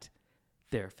that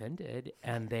they're offended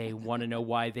and they want to know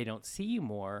why they don't see you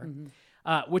more.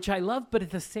 Which I love, but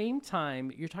at the same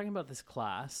time, you're talking about this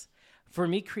class. For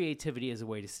me, creativity is a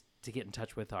way to get in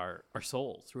touch with our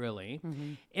souls, really.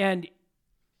 And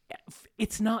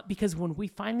it's not because when we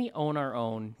finally own our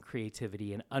own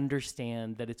creativity and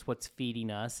understand that it's what's feeding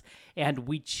us and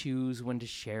we choose when to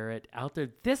share it out there,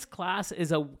 this class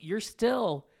is you're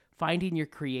still finding your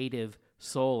creative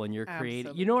soul and your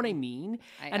creative, you know what I mean?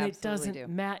 And it doesn't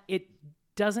it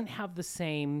doesn't have the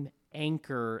same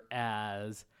anchor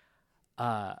as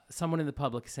someone in the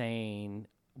public saying,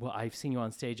 well, I've seen you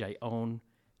on stage. I own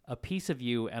a piece of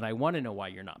you and I want to know why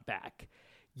you're not back.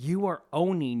 You are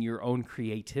owning your own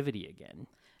creativity again.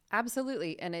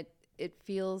 Absolutely. And it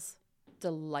feels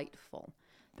delightful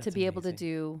to be able to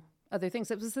do other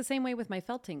things. It was the same way with my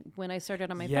felting. When I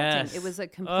started on my felting, it was a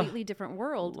completely different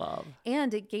world.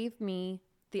 And it gave me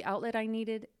the outlet I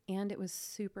needed, and it was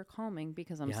super calming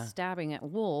because I'm stabbing at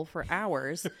wool for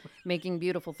hours, making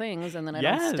beautiful things, and then I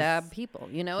don't stab people.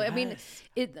 You know, I mean,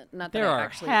 not that there I are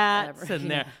actually hats, ever,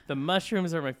 and the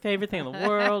mushrooms are my favorite thing in the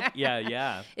world.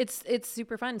 It's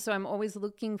super fun. So I'm always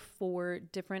looking for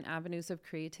different avenues of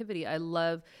creativity. I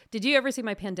love. Did you ever see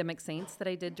my Pandemic Saints that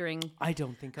I did during? I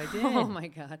don't think I did. Oh my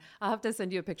God, I'll have to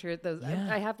send you a picture of those.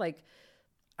 I have like,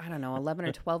 I don't know, 11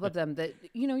 or 12 of them that,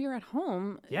 you know, you're at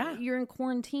home, you're in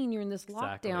quarantine, you're in this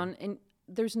lockdown, and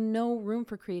there's no room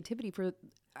for creativity for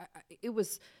it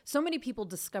was so many people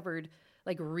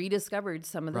rediscovered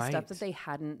some of the stuff that they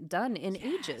hadn't done in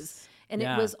ages. And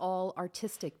it was all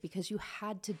artistic because you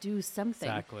had to do something.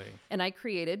 Exactly. And I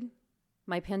created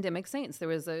my pandemic saints. There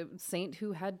was a saint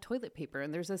who had toilet paper,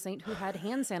 and there's a saint who had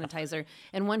hand sanitizer,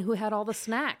 and one who had all the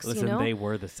snacks. Listen, they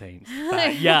were the saints.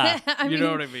 Yeah, you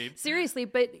know what I mean? Seriously,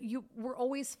 but we're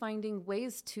always finding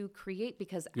ways to create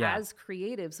because as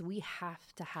creatives, we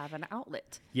have to have an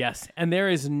outlet. Yes, and there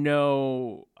is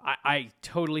no... I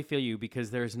totally feel you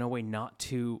because there's no way not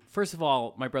to... First of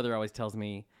all, my brother always tells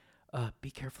me,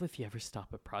 be careful if you ever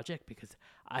stop a project because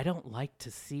I don't like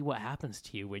to see what happens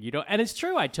to you when you don't. And it's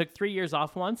true. I took 3 years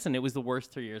off once and it was the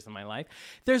worst 3 years of my life.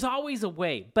 There's always a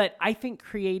way. But I think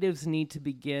creatives need to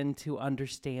begin to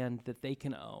understand that they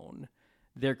can own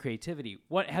their creativity.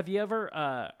 What have you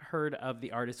ever heard of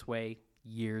The Artist's Way?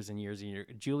 Years and years and years.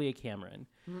 Julia Cameron.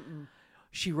 Mm-mm.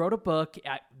 She wrote a book.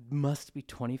 It must be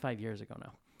 25 years ago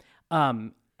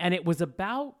now. And it was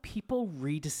about people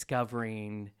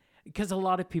rediscovering... because a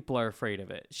lot of people are afraid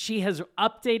of it. She has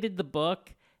updated the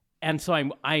book, and so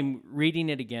I'm reading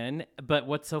it again. But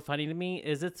what's so funny to me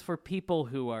is it's for people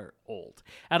who are old,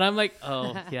 and I'm like,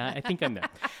 oh yeah, I think I'm there.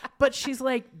 But she's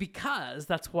like, because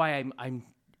that's why I'm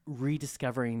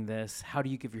rediscovering this. How do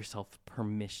you give yourself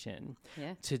permission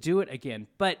to do it again?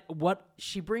 But what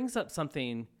she brings up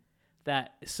something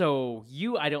that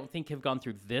I don't think have gone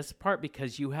through this part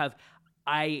because you have.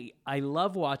 I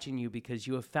love watching you because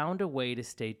you have found a way to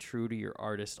stay true to your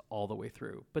artist all the way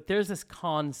through. But there's this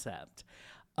concept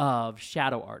of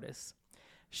shadow artists.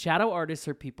 Shadow artists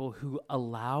are people who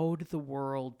allowed the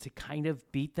world to kind of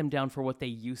beat them down for what they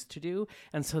used to do.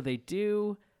 And so they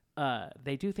do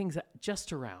things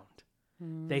just around.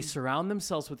 They surround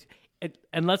themselves with...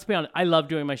 And let's be honest, I love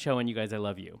doing my show, and you guys, I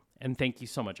love you. And thank you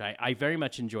so much. I very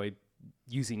much enjoy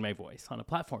using my voice on a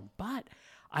platform. But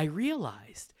I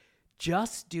realized...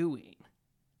 just doing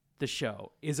the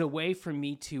show is a way for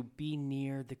me to be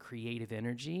near the creative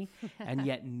energy and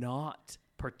yet not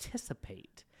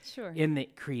participate in the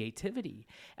creativity.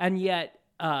 And yet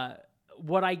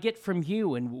what I get from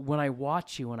you and when I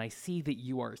watch you and I see that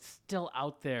you are still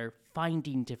out there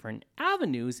finding different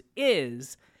avenues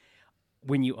is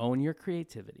when you own your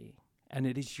creativity and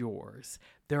it is yours,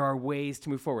 there are ways to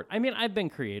move forward. I mean, I've been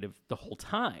creative the whole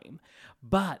time,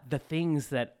 but the things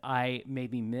that I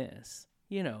maybe miss,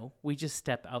 we just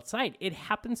step outside. It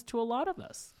happens to a lot of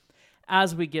us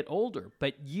as we get older,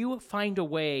 but you find a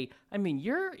way. I mean,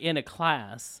 you're in a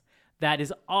class that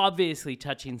is obviously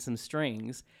touching some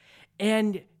strings,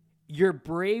 and you're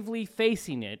bravely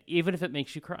facing it, even if it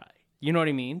makes you cry. You know what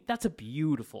I mean? That's a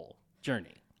beautiful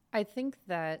journey. I think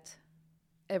that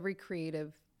every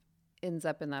creative ends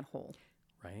up in that hole.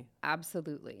 Right.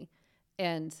 Absolutely.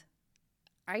 And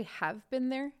I have been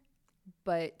there,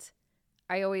 but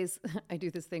I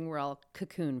do this thing where I'll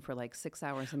cocoon for like 6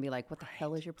 hours and be like, what the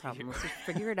hell is your problem? Let's just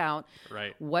figure it out.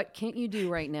 Right. What can't you do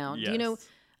right now? Yes. Do you know,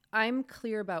 I'm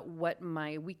clear about what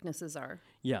my weaknesses are.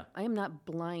 Yeah. I am not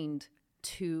blind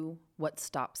to what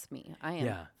stops me. I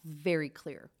am very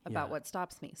clear about what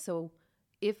stops me. So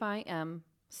if I am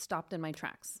stopped in my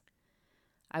tracks,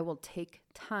 I will take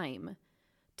time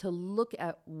to look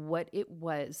at what it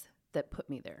was that put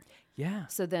me there. Yeah.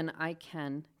 So then I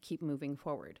can keep moving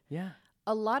forward. Yeah.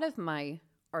 A lot of my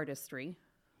artistry,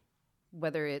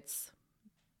 whether it's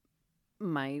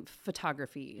my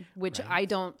photography, which I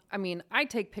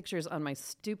take pictures on my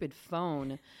stupid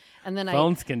phone, and then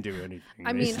phones can do anything.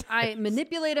 I mean, I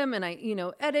manipulate them and I,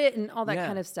 edit and all that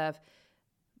kind of stuff.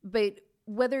 But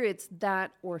whether it's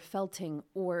that or felting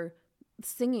or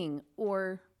singing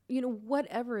or,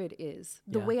 whatever it is,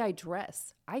 the way I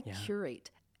dress, I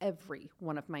curate every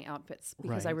one of my outfits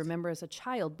because I remember as a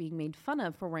child being made fun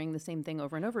of for wearing the same thing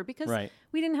over and over because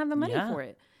we didn't have the money for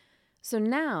it. So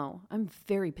now I'm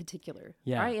very particular.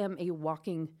 Yeah. I am a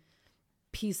walking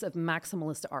piece of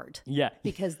maximalist art. Yeah.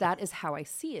 Because that is how I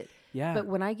see it. Yeah. But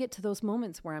when I get to those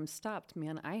moments where I'm stopped,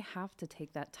 man, I have to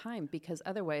take that time because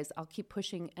otherwise I'll keep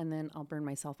pushing and then I'll burn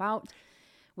myself out,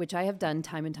 which I have done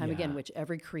time and time again, which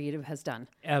every creative has done.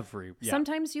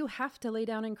 Sometimes you have to lay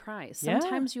down and cry.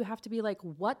 Sometimes you have to be like,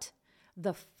 what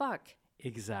the fuck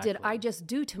did I just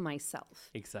do to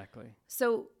myself? Exactly.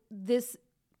 So this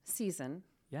season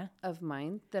of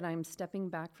mine that I'm stepping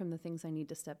back from the things I need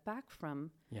to step back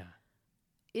from,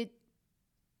 it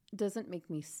doesn't make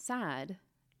me sad.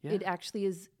 It actually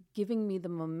is giving me the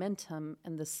momentum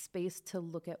and the space to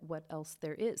look at what else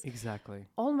there is. Exactly.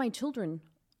 All my children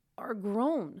are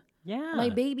grown. Yeah. My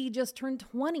baby just turned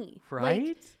 20. Right.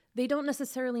 Like, they don't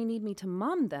necessarily need me to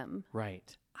mom them.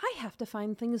 Right. I have to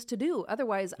find things to do.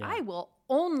 Otherwise, I will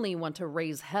only want to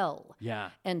raise hell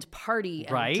and party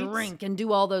and drink and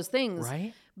do all those things.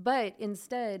 Right. But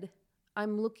instead,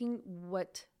 I'm looking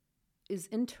what is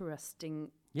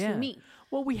interesting to me.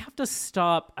 Well, we have to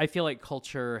stop. I feel like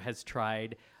culture has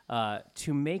tried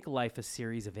to make life a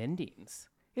series of endings.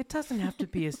 It doesn't have to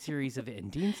be a series of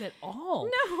endings at all.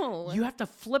 No. You have to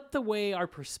flip the way our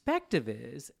perspective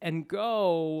is and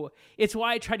go. It's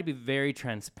why I try to be very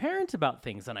transparent about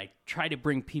things. And I try to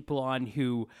bring people on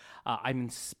who I'm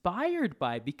inspired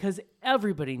by, because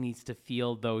everybody needs to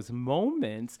feel those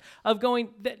moments of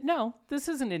going, no, this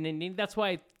isn't an ending. That's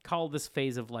why I call this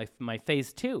phase of life my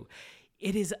phase 2.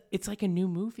 It's like a new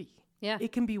movie. Yeah.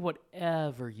 It can be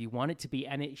whatever you want it to be,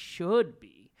 and it should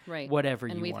be. Right. Whatever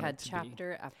you want want it to be. And we've had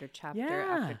chapter after chapter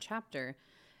after chapter.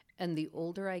 And the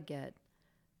older I get,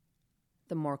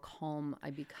 the more calm I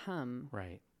become.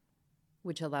 Right.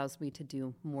 Which allows me to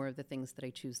do more of the things that I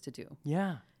choose to do.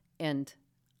 Yeah. And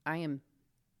I am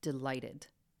delighted.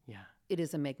 Yeah. It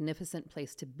is a magnificent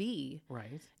place to be.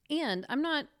 Right. And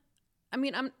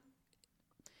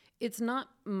it's not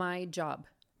my job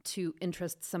to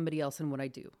interest somebody else in what I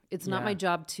do. It's not my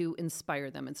job to inspire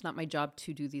them. It's not my job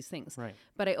to do these things. Right.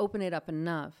 But I open it up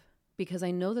enough because I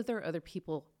know that there are other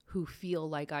people who feel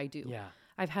like I do. Yeah.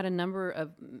 I've had a number of,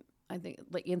 I think,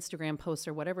 like Instagram posts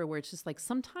or whatever, where it's just like,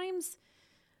 sometimes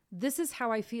this is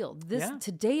how I feel.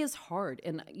 Today is hard.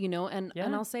 And,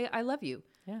 and I'll say, I love you.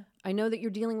 Yeah. I know that you're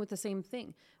dealing with the same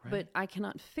thing, but I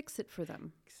cannot fix it for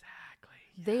them. Exactly.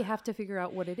 They have to figure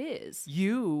out what it is.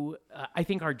 I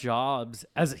think our jobs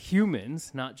as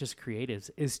humans, not just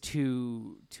creatives, is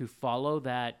to follow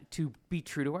that, to be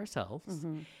true to ourselves.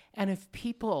 Mm-hmm. And if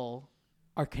people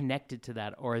are connected to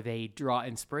that, or they draw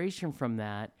inspiration from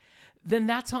that, then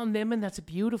that's on them, and that's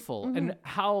beautiful. Mm-hmm. And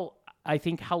how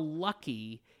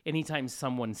lucky anytime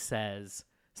someone says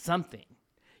something,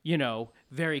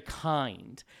 very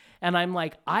kind. And I'm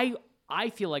like, I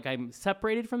feel like I'm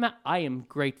separated from that. I am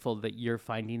grateful that you're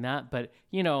finding that. But,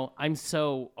 I'm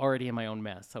so already in my own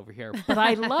mess over here. But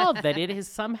I love that it has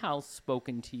somehow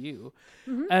spoken to you.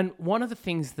 Mm-hmm. And one of the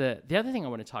things the other thing I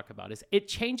want to talk about is it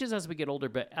changes as we get older.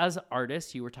 But as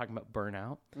artists, you were talking about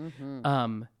burnout.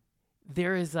 Mm-hmm.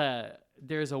 There's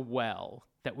a well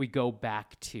that we go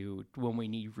back to when we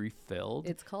need refilled.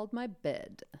 It's called my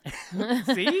bed.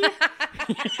 See?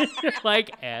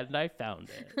 And I found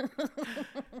it.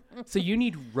 So you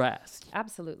need rest.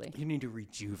 Absolutely. You need to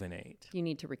rejuvenate. You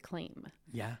need to reclaim.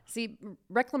 Yeah. See,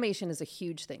 reclamation is a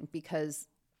huge thing because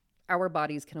our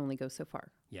bodies can only go so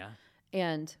far. Yeah.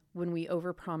 And when we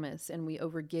overpromise and we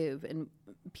overgive and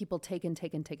people take and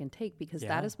take and take and take, because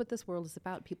that is what this world is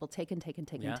about. People take and take and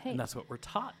take and take. And that's what we're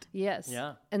taught. Yes.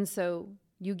 Yeah. And so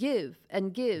you give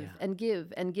and give and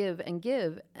give and give and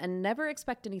give and never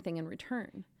expect anything in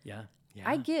return. Yeah. Yeah.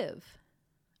 I give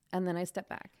and then I step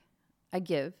back. I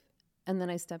give and then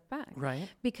I step back. Right.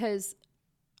 Because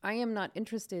I am not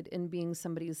interested in being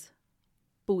somebody's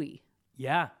buoy.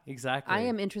 Yeah, exactly. I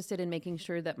am interested in making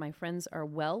sure that my friends are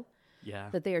well. Yeah.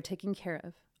 That they are taken care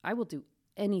of. I will do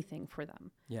anything for them.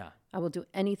 Yeah. I will do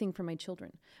anything for my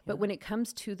children. But when it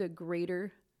comes to the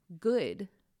greater good,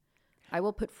 I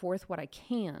will put forth what I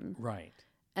can. Right.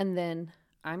 And then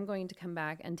I'm going to come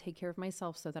back and take care of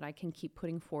myself so that I can keep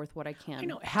putting forth what I can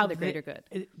for the greater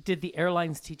good. Did the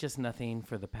airlines teach us nothing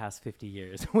for the past 50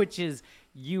 years, which is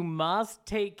you must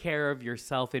take care of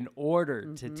yourself in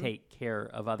order to take care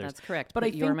of others. That's correct. But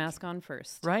put your mask on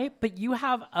first. Right? But you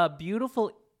have a beautiful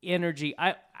energy.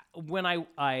 When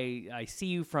I see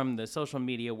you from the social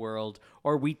media world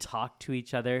or we talk to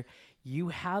each other, you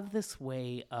have this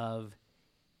way of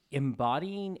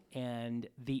embodying and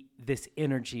this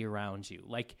energy around you.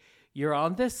 Like you're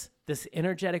on this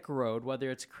energetic road, whether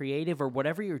it's creative or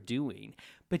whatever you're doing,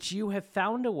 but you have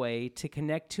found a way to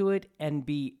connect to it and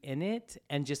be in it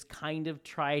and just kind of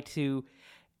try to,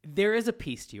 there is a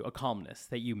peace to you, a calmness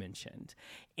that you mentioned.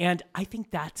 And I think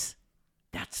that's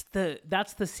the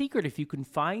secret. If you can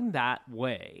find that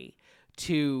way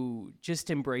to just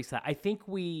embrace that. I think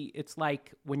it's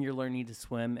like when you're learning to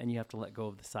swim and you have to let go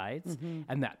of the sides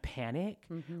and that panic,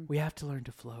 we have to learn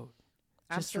to float.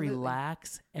 Absolutely. Just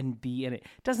relax and be in it.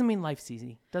 Doesn't mean life's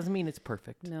easy. Doesn't mean it's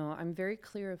perfect. No, I'm very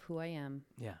clear of who I am.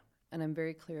 Yeah. And I'm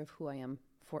very clear of who I am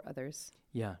for others.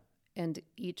 Yeah. And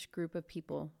each group of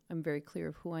people, I'm very clear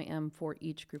of who I am for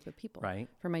each group of people. Right.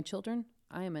 For my children,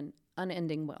 I am an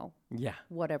unending well. Yeah.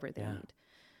 Whatever they need.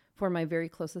 For my very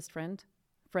closest friends,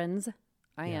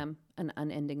 I am an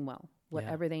unending well.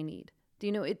 Whatever they need. Do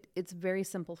you know, it's very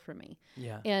simple for me.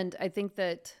 Yeah. And I think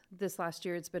that this last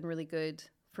year, it's been really good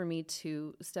for me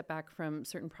to step back from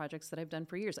certain projects that I've done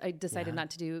for years. I decided not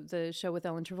to do the show with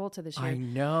Ellen Travolta this year. I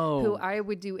know. Who I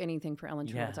would do anything for Ellen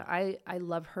Travolta. I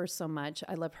love her so much.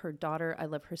 I love her daughter. I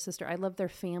love her sister. I love their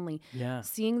family. Yeah.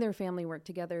 Seeing their family work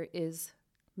together is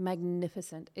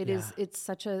magnificent. It's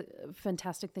such a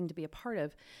fantastic thing to be a part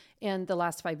of. And the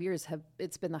last 5 years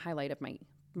it's been the highlight of my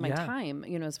time,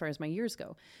 as far as my years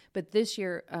go. But this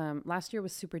year, last year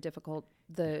was super difficult.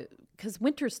 Because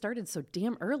winter started so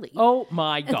damn early. Oh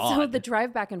my God. And so the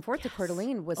drive back and forth to Coeur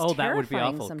d'Alene was terrifying. That would be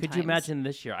awful. Sometimes. Could you imagine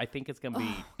this year? I think it's going to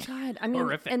be God.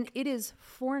 horrific. And it is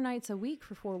 4 nights a week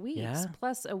for 4 weeks,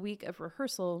 plus a week of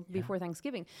rehearsal before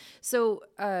Thanksgiving. So,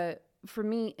 for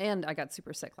me, and I got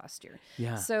super sick last year.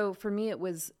 Yeah. So for me, it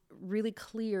was really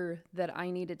clear that I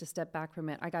needed to step back from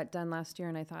it. I got done last year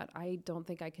and I thought, I don't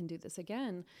think I can do this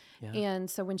again. Yeah. And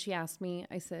so when she asked me,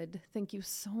 I said, thank you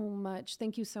so much.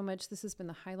 Thank you so much. This has been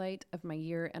the highlight of my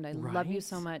year and I love you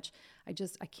so much.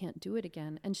 I can't do it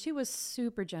again. And she was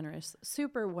super generous,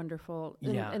 super wonderful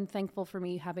and thankful for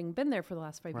me having been there for the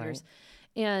last 5 years.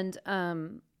 And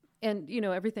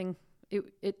everything,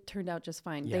 it turned out just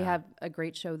fine. Yeah. They have a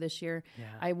great show this year. Yeah.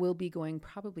 I will be going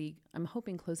probably, I'm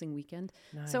hoping closing weekend.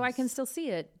 Nice. So I can still see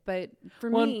it. But for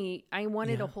me, I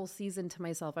wanted a whole season to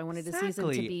myself. I wanted a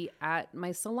season to be at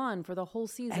my salon for the whole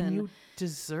season. And you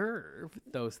deserve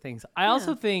those things. I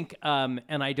also think, and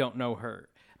I don't know her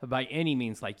by any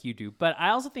means like you do, but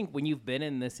I also think when you've been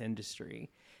in this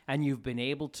industry and you've been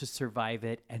able to survive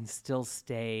it and still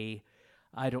stay,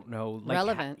 I don't know, like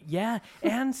relevant.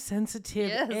 And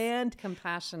sensitive and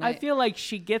compassionate. I feel like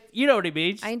she gets, you know what I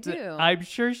mean? I do. I'm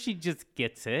sure she just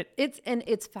gets it.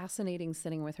 It's fascinating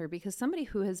sitting with her because somebody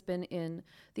who has been in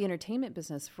the entertainment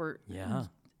business for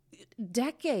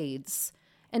decades.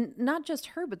 And not just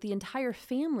her, but the entire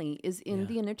family is in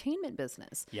the entertainment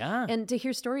business. Yeah. And to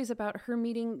hear stories about her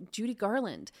meeting Judy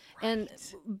Garland and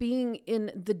being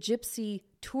in the Gypsy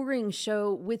touring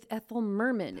show with Ethel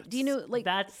Merman. Do you know, like...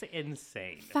 That's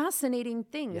insane. Fascinating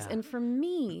things. Yeah. And for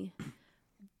me,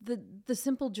 the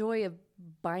simple joy of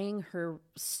buying her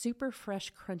super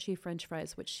fresh, crunchy French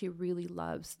fries, which she really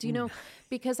loves. Do you know,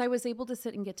 because I was able to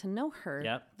sit and get to know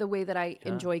her the way that I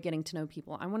enjoy getting to know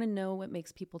people. I want to know what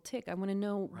makes people tick. I want to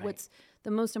know what's the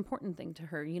most important thing to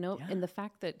her, and the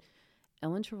fact that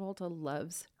Ellen Travolta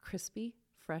loves crispy,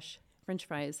 fresh French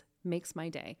fries makes my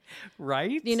day.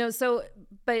 Right?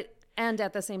 And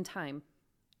at the same time,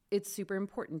 it's super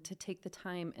important to take the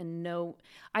time and know.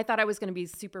 I thought I was going to be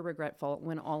super regretful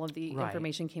when all of the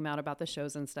information came out about the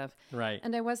shows and stuff. Right.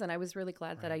 And I wasn't. I was really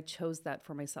glad that I chose that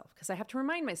for myself because I have to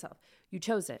remind myself, you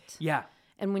chose it. Yeah.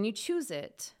 And when you choose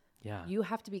it, you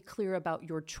have to be clear about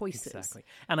your choices. Exactly.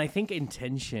 And I think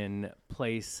intention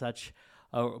plays such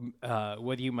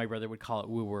whether my brother would call it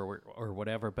woo or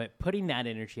whatever, but putting that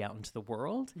energy out into the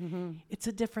world, it's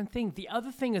a different thing. The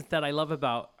other thing is that I love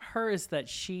about her is that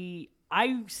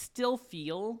I still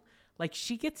feel like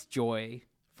she gets joy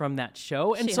from that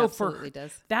show. And so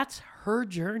that's her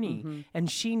journey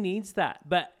and she needs that.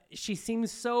 But she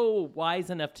seems so wise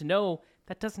enough to know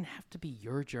that doesn't have to be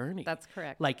your journey. That's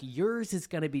correct. Like yours is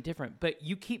going to be different, but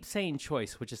you keep saying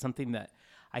choice, which is something that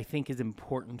I think is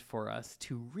important for us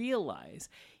to realize.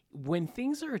 When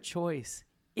things are a choice,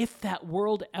 if that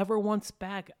world ever wants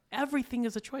back, everything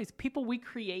is a choice. People, we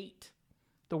create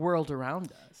the world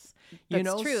around us.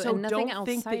 That's true. So and nothing don't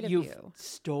think outside that of you've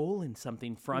stolen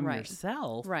something from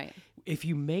yourself. Right. If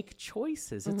you make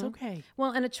choices, it's okay.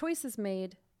 Well, and a choice is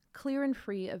made clear and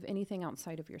free of anything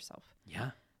outside of yourself.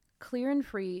 Yeah. Clear and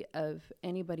free of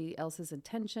anybody else's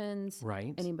intentions,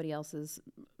 anybody else's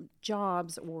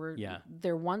jobs or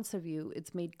their wants of you.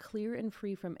 It's made clear and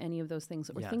free from any of those things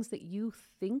or things that you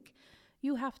think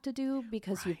you have to do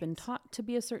because you've been taught to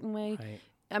be a certain way. Right.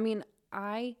 I mean,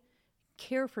 I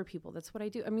care for people. That's what I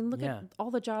do. I mean, look at all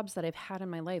the jobs that I've had in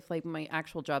my life, like my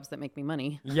actual jobs that make me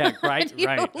money. Yeah, right,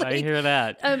 I hear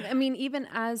that. I mean, even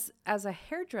as a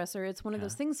hairdresser, it's one of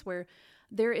those things where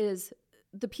there is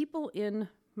the people in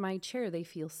my chair, they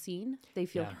feel seen, they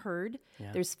feel heard.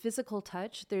 There's physical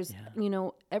touch. There's,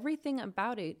 everything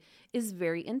about it is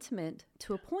very intimate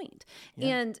to a point.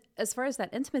 And as far as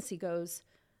that intimacy goes,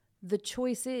 the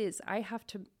choice is I have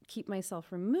to keep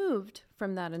myself removed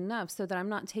from that enough so that I'm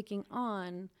not taking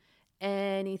on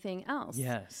anything else.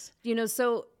 Yes.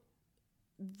 So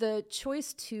the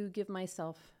choice to give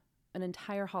myself an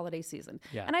entire holiday season.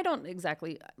 Yeah. And I don't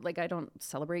exactly, I don't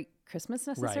celebrate Christmas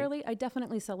necessarily. Right. I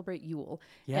definitely celebrate Yule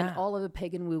and all of the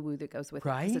pagan woo-woo that goes with it.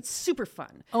 Because it's super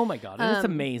fun. Oh my God. It's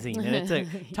amazing. And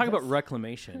it's talk about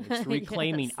reclamation. It's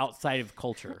reclaiming outside of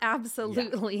culture.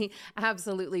 Absolutely. Yeah.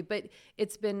 Absolutely. But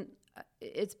it's been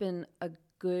a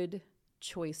good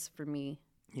choice for me.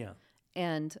 Yeah.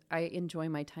 And I enjoy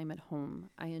my time at home.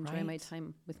 I enjoy my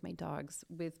time with my dogs.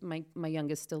 With my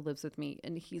youngest still lives with me,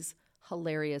 and he's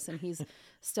hilarious, and he's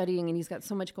studying, and he's got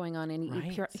so much going on,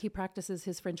 and he practices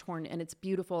his French horn, and it's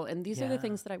beautiful. And these are the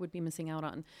things that I would be missing out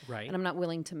on. Right. And I'm not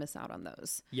willing to miss out on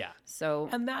those. Yeah. So,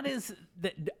 and that is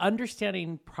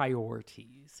understanding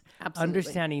priorities. Absolutely.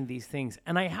 Understanding these things.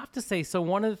 And I have to say, so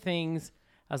one of the things,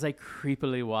 as I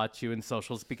creepily watch you in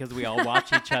socials, because we all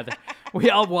watch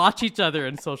each other,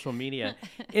 in social media,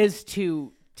 is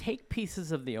to take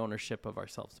pieces of the ownership of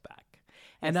ourselves back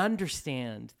and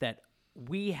understand that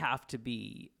we have to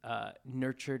be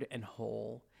nurtured and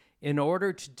whole in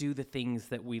order to do the things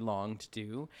that we long to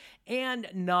do, and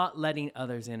not letting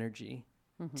others' energy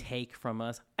take from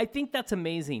us. I think that's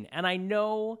amazing. And I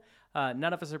know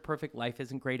none of us are perfect. Life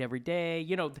isn't great every day.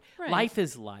 Life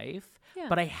is life. Yeah.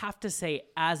 But I have to say,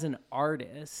 as an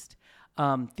artist,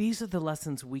 these are the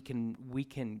lessons we can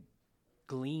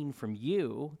glean from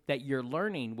you that you're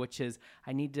learning, which is,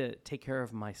 I need to take care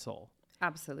of my soul.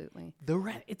 Absolutely.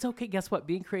 It's okay. Guess what?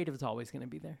 Being creative is always going to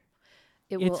be there.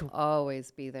 It will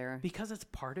always be there. Because it's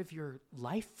part of your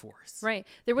life force. Right.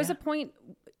 There was a point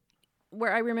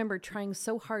where I remember trying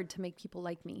so hard to make people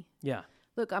like me. Yeah.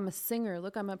 Look, I'm a singer.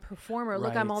 Look, I'm a performer.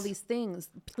 Look, I'm all these things.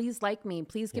 Please like me.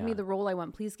 Please give me the role I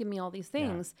want. Please give me all these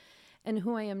things. Yeah. And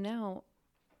who I am now,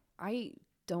 I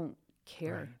don't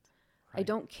care. Right. I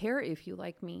don't care if you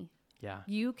like me. Yeah.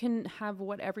 You can have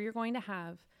whatever you're going to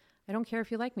have. I don't care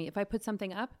if you like me. If I put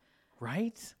something up,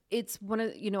 it's one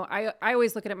of, I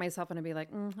always look at it myself and I'd be like,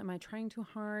 am I trying too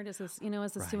hard? Is this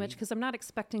too much? Because I'm not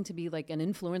expecting to be like an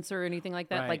influencer or anything like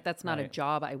that. Like, that's not a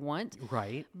job I want.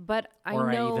 Right. But I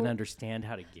even understand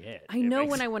how to get. I know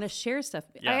when I want to share stuff.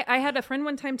 Yeah. I had a friend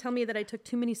one time tell me that I took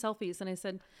too many selfies, and I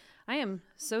said, I am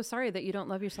so sorry that you don't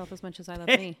love yourself as much as I love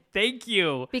me. Thank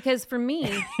you. Because for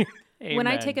me, when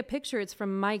I take a picture, it's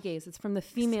from my gaze. It's from the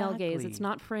female gaze. It's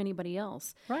not for anybody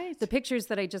else. Right. The pictures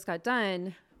that I just got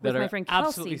done with my friend Kelsey,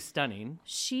 absolutely stunning.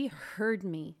 She heard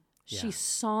me. Yeah. She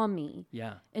saw me.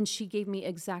 Yeah. And she gave me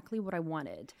exactly what I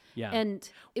wanted. Yeah. And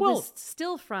it was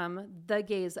still from the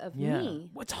gaze of me.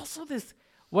 What's also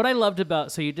what I loved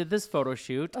about, so you did this photo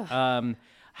shoot.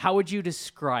 How would you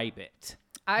describe it?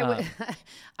 I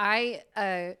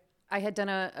had done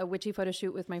a witchy photo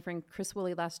shoot with my friend Chris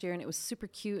Woolley last year, and it was super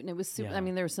cute, and it was super, I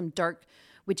mean, there was some dark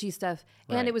witchy stuff,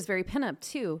 and it was very pinup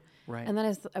too. Right. And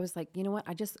then I was like, you know what?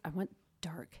 I want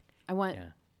dark. I want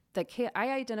that I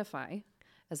identify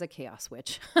as a chaos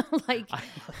witch. Like,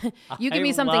 you give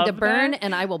me something to burn,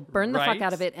 and I will burn the fuck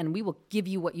out of it, and we will give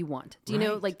you what you want. Do you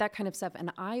know, like that kind of stuff?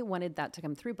 And I wanted that to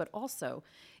come through, but also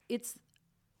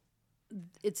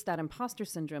it's that imposter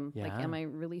syndrome. Yeah. Like, am I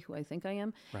really who I think I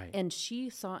am? Right. And she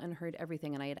saw and heard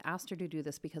everything. And I had asked her to do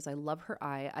this because I love her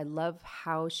eye. I love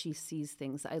how she sees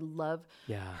things. I love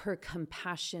her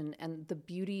compassion and the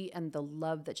beauty and the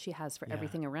love that she has for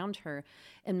everything around her.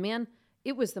 And man,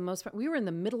 it was the most fun. We were in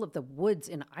the middle of the woods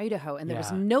in Idaho, and there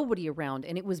was nobody around,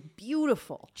 and it was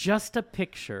beautiful. Just a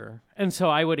picture. And so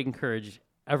I would encourage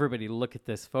everybody to look at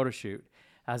this photo shoot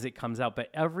as it comes out, but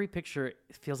every picture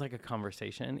feels like a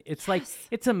conversation. It's like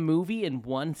it's a movie in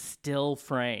one still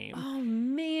frame. Oh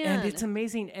man. And it's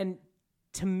amazing. And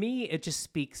to me, it just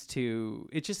speaks to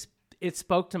it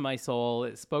spoke to my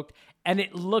soul. And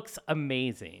it looks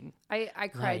amazing. I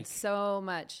cried so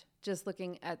much just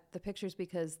looking at the pictures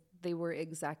because they were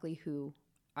exactly who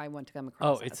I want to come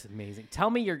across. Oh, it's amazing. Tell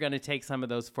me you're going to take some of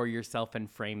those for yourself and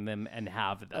frame them and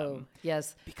have them. Oh,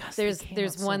 yes. Because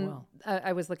there's one,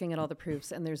 I was looking at all the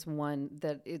proofs, and there's one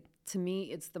that to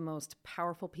me, it's the most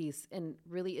powerful piece. And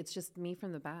really, it's just me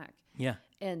from the back. Yeah.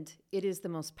 And it is the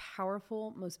most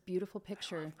powerful, most beautiful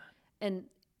picture. And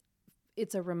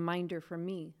it's a reminder for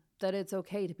me that it's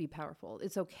okay to be powerful.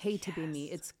 It's okay to be me.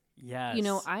 It's,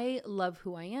 I love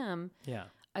who I am. Yeah.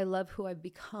 I love who I've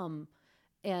become.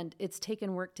 And it's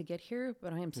taken work to get here,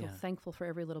 but I am so thankful for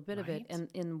every little bit of it. And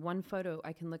in one photo,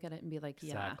 I can look at it and be like,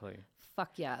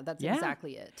 fuck yeah, that's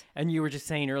exactly it. And you were just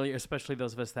saying earlier, especially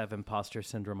those of us that have imposter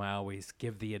syndrome, I always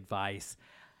give the advice,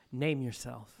 name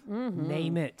yourself. Mm-hmm.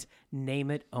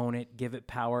 Name it, own it, give it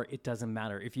power. It doesn't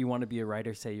matter. If you want to be a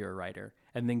writer, say you're a writer,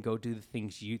 and then go do the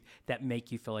things that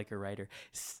make you feel like a writer.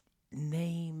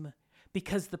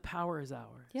 Because the power is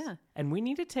ours. Yeah. And we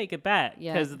need to take it back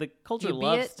because the culture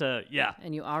loves to,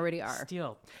 And you already are.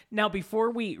 Steal. Now,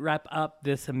 before we wrap up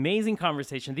this amazing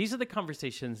conversation, these are the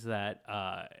conversations that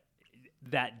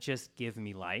just give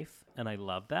me life, and I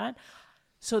love that.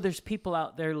 So there's people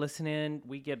out there listening.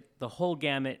 We get the whole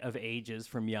gamut of ages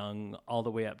from young all the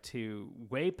way up to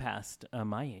way past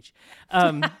my age,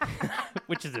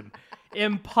 which is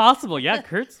impossible. Yeah,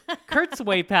 Kurt's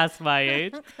way past my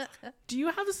age. Do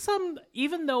you have some,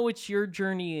 even though it's your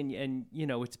journey and you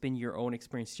know it's been your own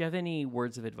experience, do you have any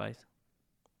words of advice?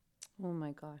 Oh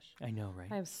my gosh. I know, right?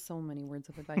 I have so many words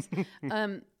of advice.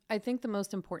 I think the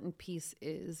most important piece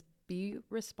is be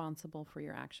responsible for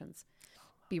your actions.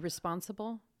 Be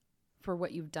responsible for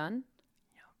what you've done.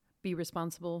 Yeah. Be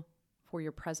responsible for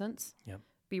your presence. Yeah.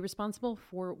 Be responsible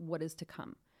for what is to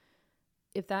come.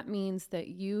 If that means that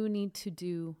you need to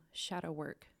do shadow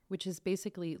work, which is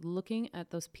basically looking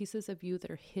at those pieces of you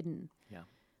that are hidden,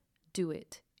 do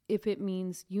it. If it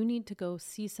means you need to go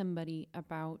see somebody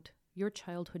about your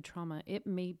childhood trauma, it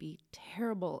may be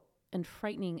terrible and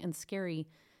frightening and scary,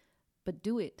 but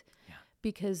do it. Yeah.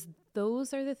 Because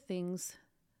those are the things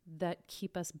that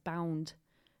keep us bound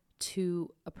to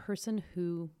a person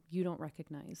who you don't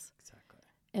recognize. Exactly.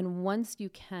 And once you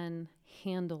can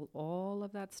handle all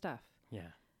of that stuff. Yeah.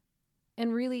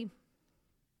 And really,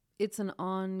 it's an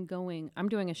ongoing, I'm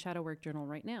doing a shadow work journal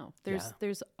right now.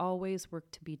 There's always work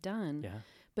to be done. Yeah.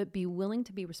 But be willing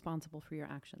to be responsible for your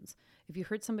actions. If you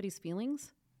hurt somebody's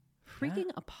feelings,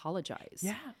 freaking apologize.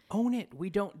 Yeah. Own it.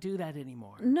 We don't do that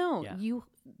anymore. No,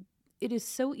 it is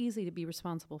so easy to be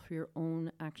responsible for your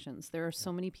own actions. There are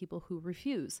so many people who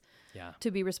refuse to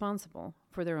be responsible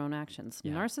for their own actions.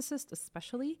 Yeah. Narcissists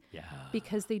especially,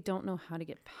 because they don't know how to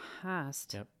get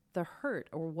past the hurt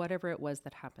or whatever it was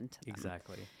that happened to them.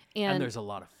 Exactly. And there's a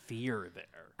lot of fear there.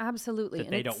 Absolutely. That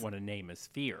they don't want to name as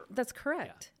fear. That's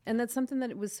correct. Yeah. And that's something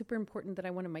that was super important that I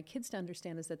wanted my kids to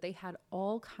understand is that they had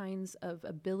all kinds of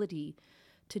ability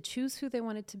to choose who they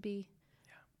wanted to be.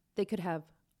 Yeah. They could have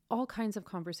all kinds of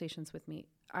conversations with me.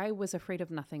 I was afraid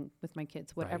of nothing with my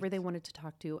kids. Whatever they wanted to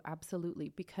talk to,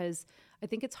 absolutely. Because I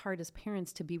think it's hard as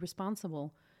parents to be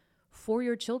responsible for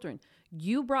your children.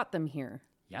 You brought them here.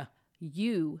 Yeah.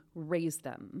 You raised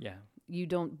them. Yeah. You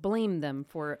don't blame them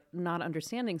for not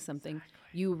understanding something. Exactly.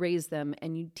 You raise them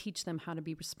and you teach them how to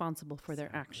be responsible for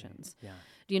their actions. Yeah.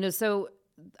 You know, so,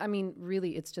 I mean,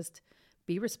 really, it's just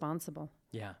be responsible.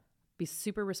 Yeah. Be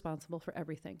super responsible for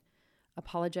everything.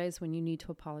 Apologize when you need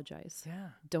to apologize. Yeah.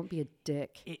 Don't be a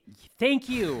dick. Thank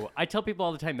you. I tell people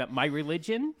all the time that my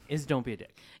religion is don't be a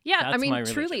dick. Yeah. That's I mean,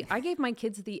 truly, I gave my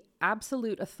kids the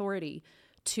absolute authority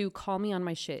to call me on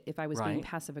my shit if I was being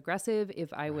passive aggressive,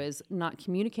 if I was not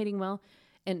communicating well.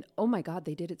 And oh my God,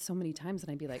 they did it so many times.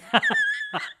 And I'd be like,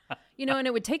 you know, and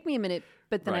it would take me a minute,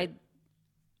 but then I'd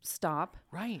stop,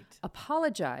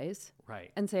 apologize,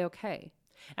 and say, okay.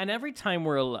 And every time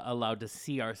we're allowed to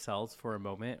see ourselves for a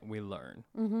moment, we learn.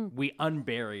 Mm-hmm. We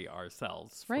unbury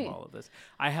ourselves from all of this.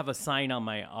 I have a sign on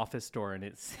my office door and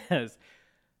it says,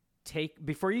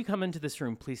 before you come into this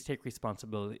room, please take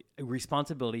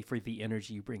responsibility for the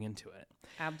energy you bring into it.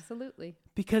 Absolutely.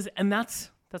 Because, and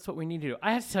that's what we need to do.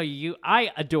 I have to tell you,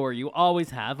 I adore you, always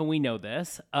have, and we know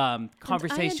this.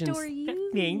 Conversations. And I adore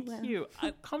you. Thank you.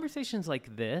 Conversations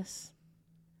like this,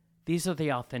 these are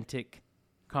the authentic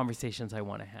conversations I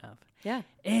want to have. Yeah.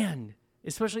 And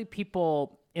especially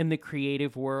people in the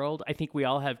creative world, I think we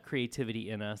all have creativity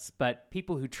in us, but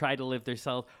people who try to live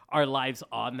our lives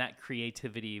on that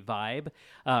creativity vibe,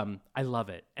 I love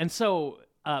it. And so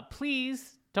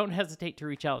please don't hesitate to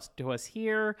reach out to us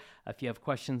here. If you have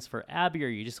questions for Abby or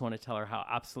you just want to tell her how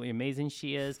absolutely amazing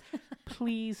she is,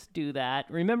 please do that.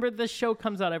 Remember, the show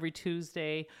comes out every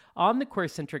Tuesday on the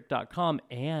QueerCentric.com,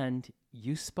 and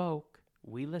you spoke.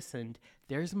 We listened.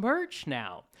 There's merch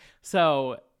now.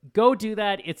 So go do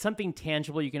that. It's something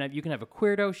tangible. You can have a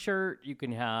Queerdo shirt. You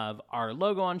can have our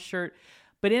logo on shirt.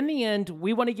 But in the end,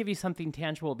 we want to give you something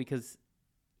tangible because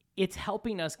it's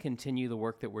helping us continue the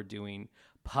work that we're doing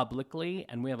publicly.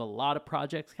 And we have a lot of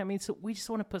projects coming. So we just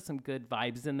want to put some good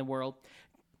vibes in the world.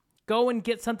 Go and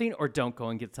get something or don't go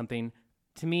and get something.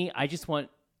 To me, I just want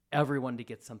everyone to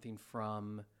get something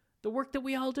from the work that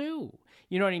we all do.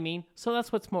 You know what I mean? So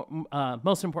that's what's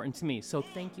most important to me. So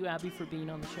thank you, Abby, for being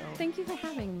on the show. Thank you for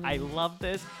having me. I love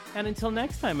this. And until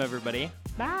next time, everybody.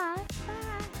 Bye. Bye.